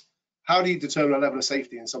 There's how do you determine a level of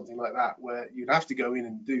safety in something like that, where you'd have to go in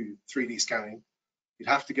and do 3D scanning, you'd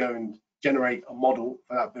have to go and generate a model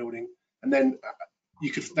for that building, and then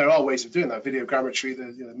there are ways of doing that, videogrammetry,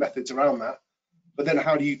 the methods around that. But then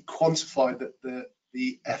how do you quantify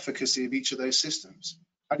the efficacy of each of those systems?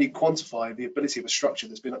 How do you quantify the ability of a structure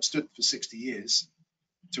that's been upstood for 60 years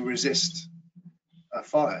to resist a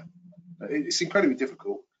fire? It's incredibly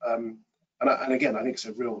difficult. And again, I think it's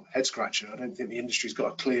a real head scratcher. I don't think the industry's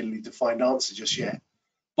got a clearly defined answer just yet.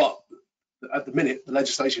 But at the minute, the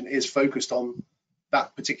legislation is focused on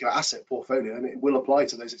that particular asset portfolio, and it will apply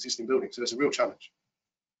to those existing buildings. So it's a real challenge.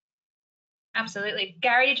 Absolutely.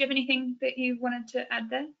 Gary, did you have anything that you wanted to add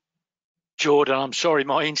there? Jordan, I'm sorry,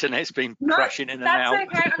 my internet's been crashing in and out.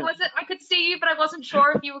 That's okay. I could see you, but I wasn't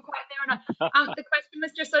sure if you were quite there or not. The question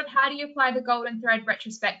was just sort of how do you apply the golden thread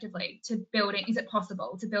retrospectively to building? Is it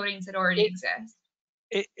possible to buildings that already exist?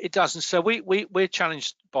 It doesn't. So we're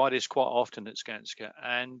challenged by this quite often at Skanska,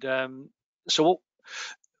 and so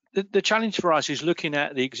the challenge for us is looking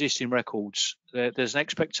at the existing records. There's an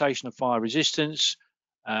expectation of fire resistance.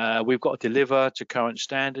 We've got to deliver to current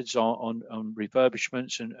standards on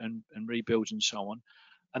refurbishments and rebuilds and so on.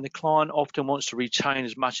 And the client often wants to retain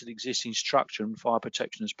as much of the existing structure and fire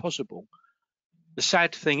protection as possible. The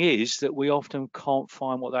sad thing is that we often can't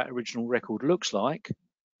find what that original record looks like.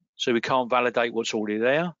 So we can't validate what's already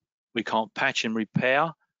there. We can't patch and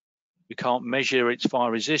repair. We can't measure its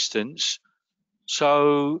fire resistance.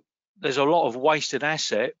 So there's a lot of wasted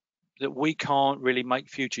asset that we can't really make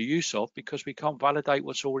future use of because we can't validate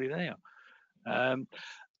what's already there.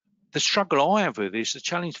 The struggle I have with this, the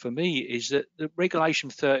challenge for me, is that the Regulation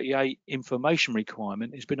 38 information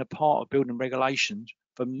requirement has been a part of building regulations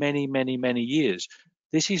for many, many, many years.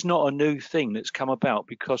 This is not a new thing that's come about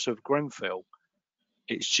because of Grenfell.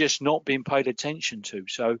 It's just not been paid attention to.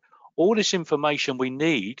 So all this information we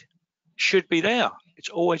need should be there. It's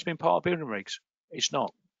always been part of building regs. It's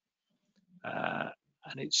not.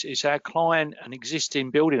 And it's our client and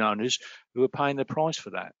existing building owners who are paying the price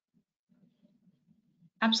for that.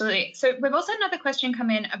 Absolutely. So we've also had another question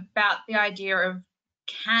come in about the idea of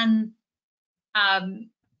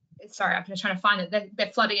sorry, I'm just trying to find it.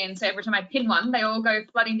 They're flooding in, so every time I pin one, they all go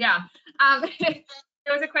flooding down.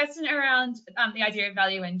 There was a question around the idea of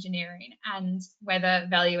value engineering and whether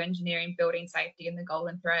value engineering, building safety, and the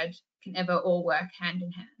golden thread can ever all work hand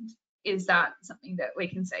in hand. Is that something that we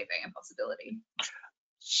can say being a possibility?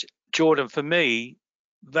 Jordan, for me,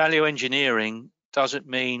 value engineering doesn't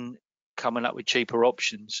mean coming up with cheaper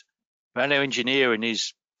options. Value engineering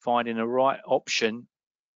is finding the right option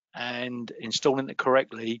and installing it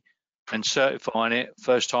correctly and certifying it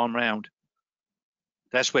first time round.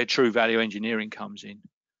 That's where true value engineering comes in.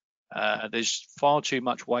 There's far too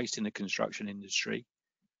much waste in the construction industry.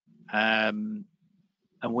 And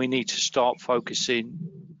we need to start focusing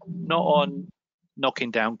not on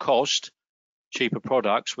knocking down cost, cheaper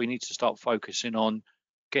products. We need to start focusing on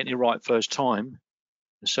getting it right first time,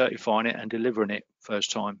 and certifying it and delivering it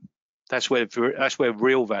first time. That's where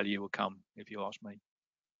real value will come, if you ask me.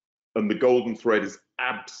 And the golden thread is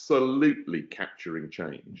absolutely capturing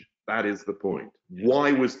change. That is the point.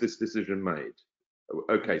 Why was this decision made?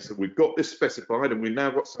 Okay, so we've got this specified and we've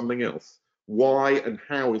now got something else. Why and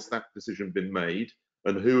how has that decision been made?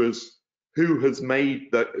 And who has made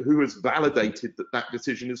that, who has validated that that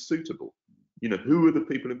decision is suitable? You know, who are the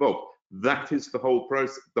people involved? That is the whole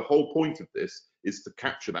process. The whole point of this is to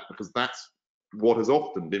capture that, because that's what has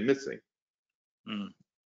often been missing. Yeah.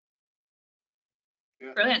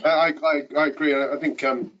 Brilliant. I agree. I think,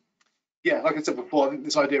 yeah, like I said before, I think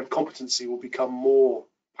this idea of competency will become more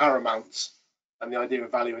paramount than the idea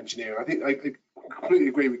of value engineering. I think I completely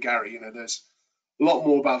agree with Gary. You know, there's a lot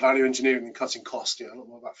more about value engineering than cutting costs. You know, a lot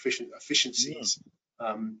more about efficiencies,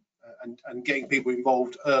 and getting people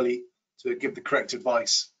involved early to give the correct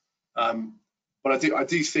advice. But I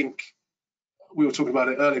do think, we were talking about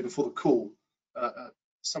it earlier before the call,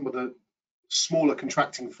 some of the smaller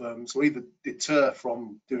contracting firms will either deter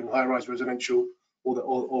from doing high-rise residential, or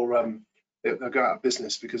they'll go out of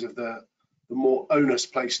business because of the more onus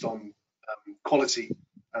placed on quality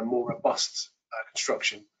and more robust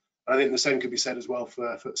construction. And I think the same could be said as well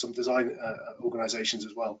for some design organisations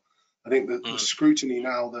as well. I think that the scrutiny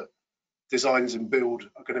now that designs and build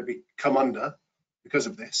are going to come under because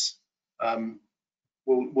of this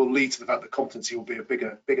will lead to the fact that competency will be a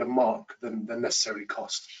bigger mark than necessarily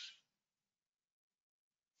cost.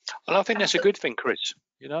 Well, I think that's a good thing, Chris.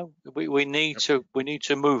 You know, we need to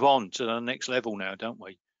move on to the next level now, don't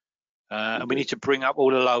we? And we need to bring up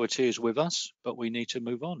all the lower tiers with us, but we need to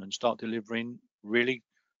move on and start delivering really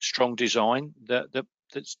strong design that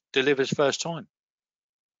delivers first time.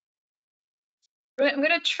 I'm going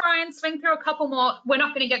to try and swing through a couple more. We're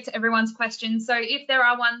not going to get to everyone's questions, so if there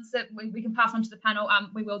are ones that we can pass on to the panel,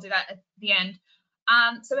 we will do that at the end.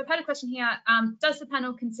 So we've had a question here. Does the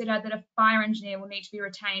panel consider that a fire engineer will need to be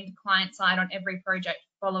retained client side on every project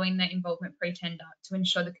following their involvement pre-tender to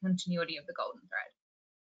ensure the continuity of the golden thread?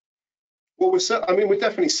 Well, we're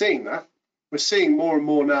definitely seeing that. We're seeing more and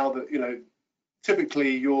more now that, you know,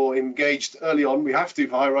 typically you're engaged early on. We have to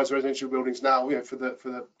for high-rise residential buildings now, you know, for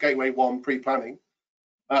the Gateway 1 pre-planning,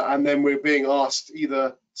 and then we're being asked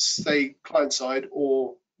either stay client side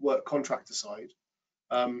or work contractor side.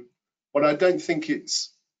 But I don't think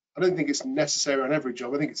it's necessary on every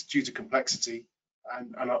job. I think it's due to complexity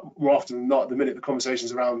and more often than not, at the minute, the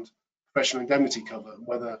conversations around professional indemnity cover,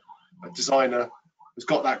 whether a designer has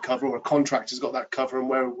got that cover or a contractor's got that cover, and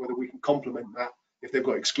whether we can complement that if they've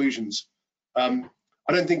got exclusions. I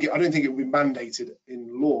don't think it will be mandated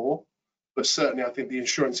in law, but certainly I think the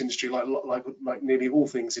insurance industry, like nearly all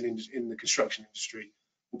things in the construction industry,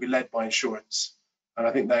 will be led by insurance, and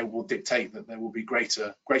I think they will dictate that there will be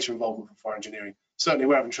greater involvement from fire engineering. Certainly,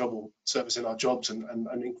 we're having trouble servicing our jobs and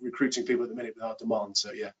recruiting people at the minute with our demand.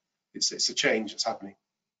 So yeah, it's a change that's happening.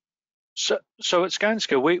 So at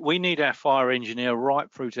Skanska, we need our fire engineer right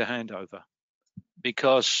through to handover,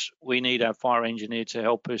 because we need our fire engineer to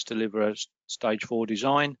help us deliver a stage 4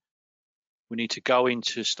 design. We need to go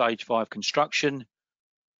into stage 5 construction.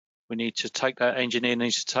 We need to take that engineer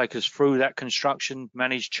needs to take us through that construction,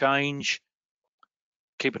 manage change,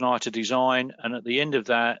 keep an eye to design, and at the end of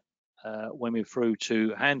that, when we're through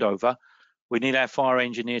to handover, we need our fire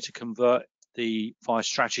engineer to convert the fire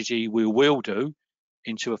strategy we will do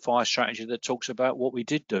into a fire strategy that talks about what we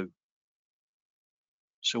did do.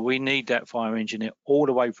 So we need that fire engineer all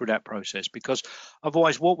the way through that process, because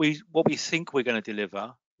otherwise what we think we're going to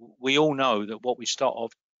deliver, we all know that what we start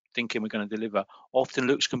off thinking we're going to deliver often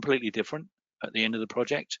looks completely different at the end of the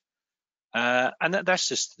project. And that's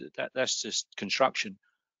just construction.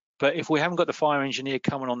 But if we haven't got the fire engineer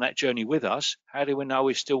coming on that journey with us, how do we know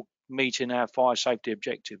we're still meeting our fire safety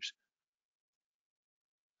objectives?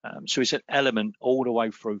 So it's an element all the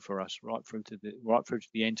way through for us, right through to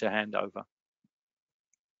the end to handover.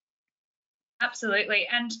 Absolutely.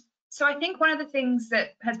 And so I think one of the things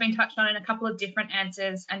that has been touched on in a couple of different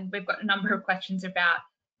answers, and we've got a number of questions about,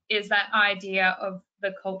 is that idea of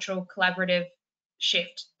the cultural collaborative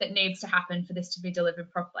shift that needs to happen for this to be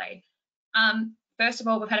delivered properly. First of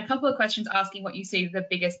all, we've had a couple of questions asking what you see the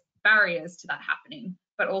biggest barriers to that happening,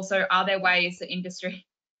 but also are there ways that industry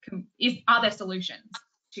are there solutions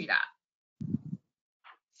to that?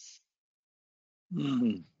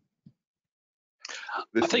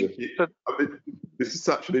 This is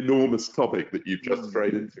such an enormous topic that you've just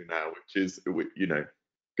thrown into now, which is, you know,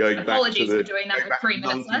 going Apologies back to the for doing that with 3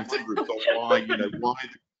 minutes left. on why, you know, why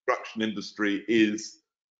the construction industry is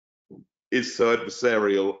so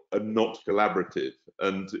adversarial and not collaborative.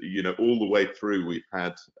 And you know, all the way through, we've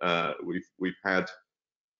had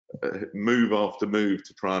move after move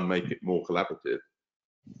to try and make it more collaborative.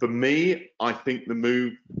 For me, I think the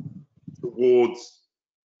move towards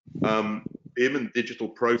BIM and digital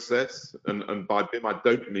process, and by BIM I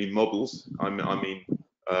don't mean models. I mean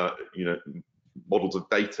you know, models of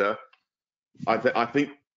data. I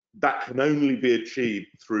think that can only be achieved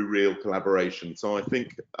through real collaboration. So I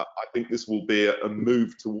think this will be a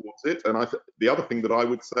move towards it. And the other thing that I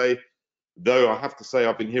would say, though I have to say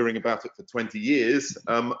I've been hearing about it for 20 years,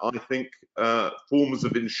 I think forms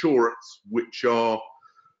of insurance which are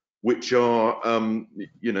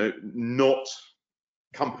you know, not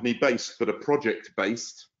company based but are project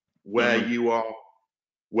based, where you are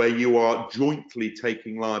jointly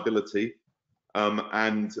taking liability,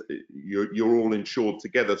 and you're all insured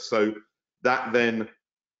together. So that then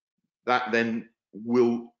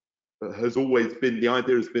has always been, the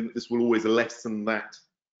idea has been, this will always lessen that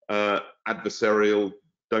adversarial,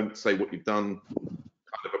 don't say what you've done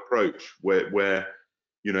kind of approach, where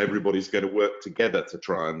you know, everybody's going to work together to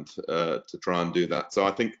try and do that. So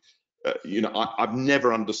I think you know, I've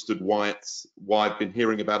never understood why I've been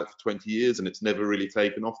hearing about it for 20 years and it's never really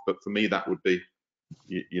taken off. But for me, that would be,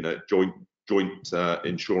 you know, joint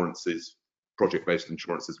insurances, project-based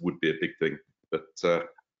insurances would be a big thing. But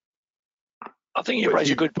I think you raise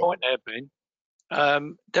a good point there,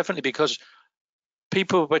 Ben. Definitely, because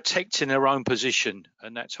people are protecting their own position,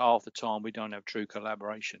 and that's half the time we don't have true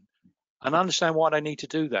collaboration. And I understand why they need to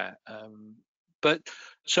do that. But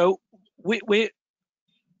so we've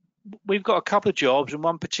got a couple of jobs and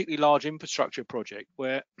one particularly large infrastructure project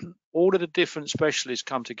where all of the different specialists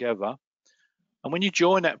come together. And when you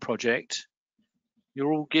join that project,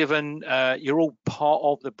 you're all given, you're all part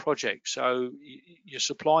of the project. So you're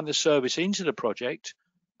supplying the service into the project,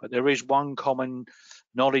 but there is one common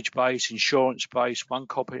knowledge base, insurance base, one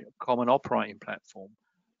common operating platform,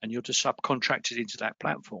 and you're just subcontracted into that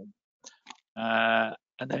platform.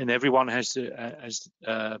 And then everyone has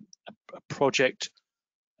a project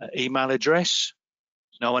email address.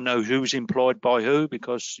 No one knows who's employed by who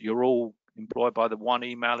because you're all employed by the one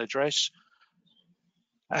email address.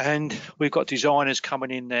 And we've got designers coming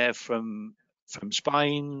in there from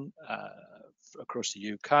Spain, across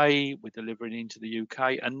the UK. We're delivering into the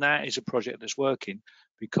UK, and that is a project that's working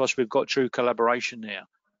because we've got true collaboration there.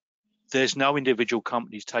 There's no individual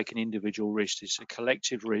companies taking individual risks. It's a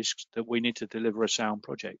collective risk that we need to deliver a sound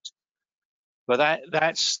project. But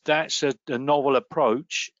that's a novel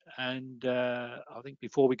approach, and I think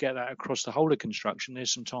before we get that across the whole of construction,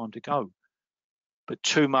 there's some time to go. But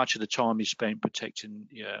too much of the time is spent protecting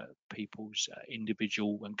people's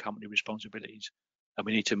individual and company responsibilities, and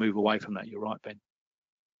we need to move away from that. You're right, Ben.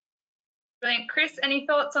 Brilliant. Chris, any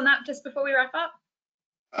thoughts on that just before we wrap up?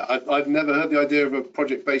 I've never heard the idea of a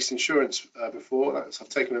project-based insurance before. I've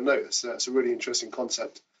taken a note. That's a really interesting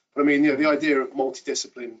concept. But I mean, the idea of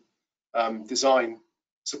multidiscipline design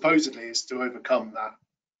supposedly is to overcome that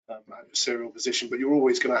adversarial position, but you're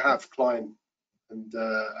always going to have client and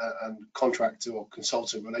contractor or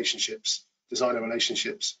consultant relationships, designer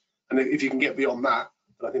relationships, and if you can get beyond that,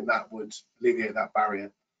 then I think that would alleviate that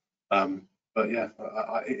barrier. But yeah,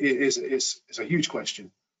 it's a huge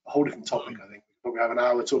question, a whole different topic. I think we probably have an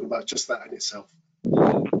hour talking about just that in itself.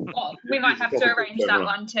 Well, we might have to arrange that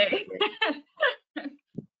one too.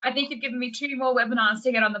 I think you've given me 2 more webinars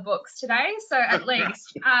to get on the books today, so at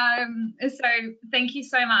least. So thank you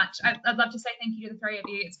so much. I'd love to say thank you to the 3 of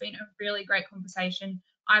you. It's been a really great conversation.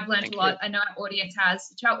 I've learned a lot. I know our audience has.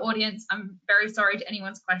 To our audience, I'm very sorry to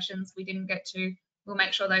anyone's questions we didn't get to. We'll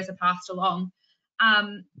make sure those are passed along.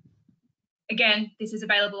 Again, this is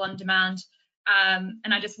available on demand. And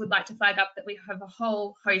I just would like to flag up that we have a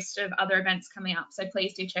whole host of other events coming up. So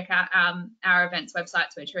please do check out our events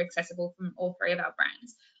websites, which are accessible from all 3 of our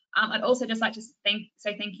brands. I'd also just like to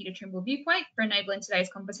say thank you to Trimble Viewpoint for enabling today's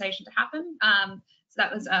conversation to happen. So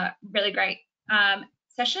that was a really great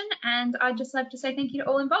session, and I'd just like to say thank you to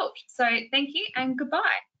all involved. So thank you and goodbye.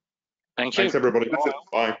 Thank you. Thanks, everybody. Bye.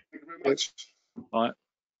 Bye. Thank you very much. Bye.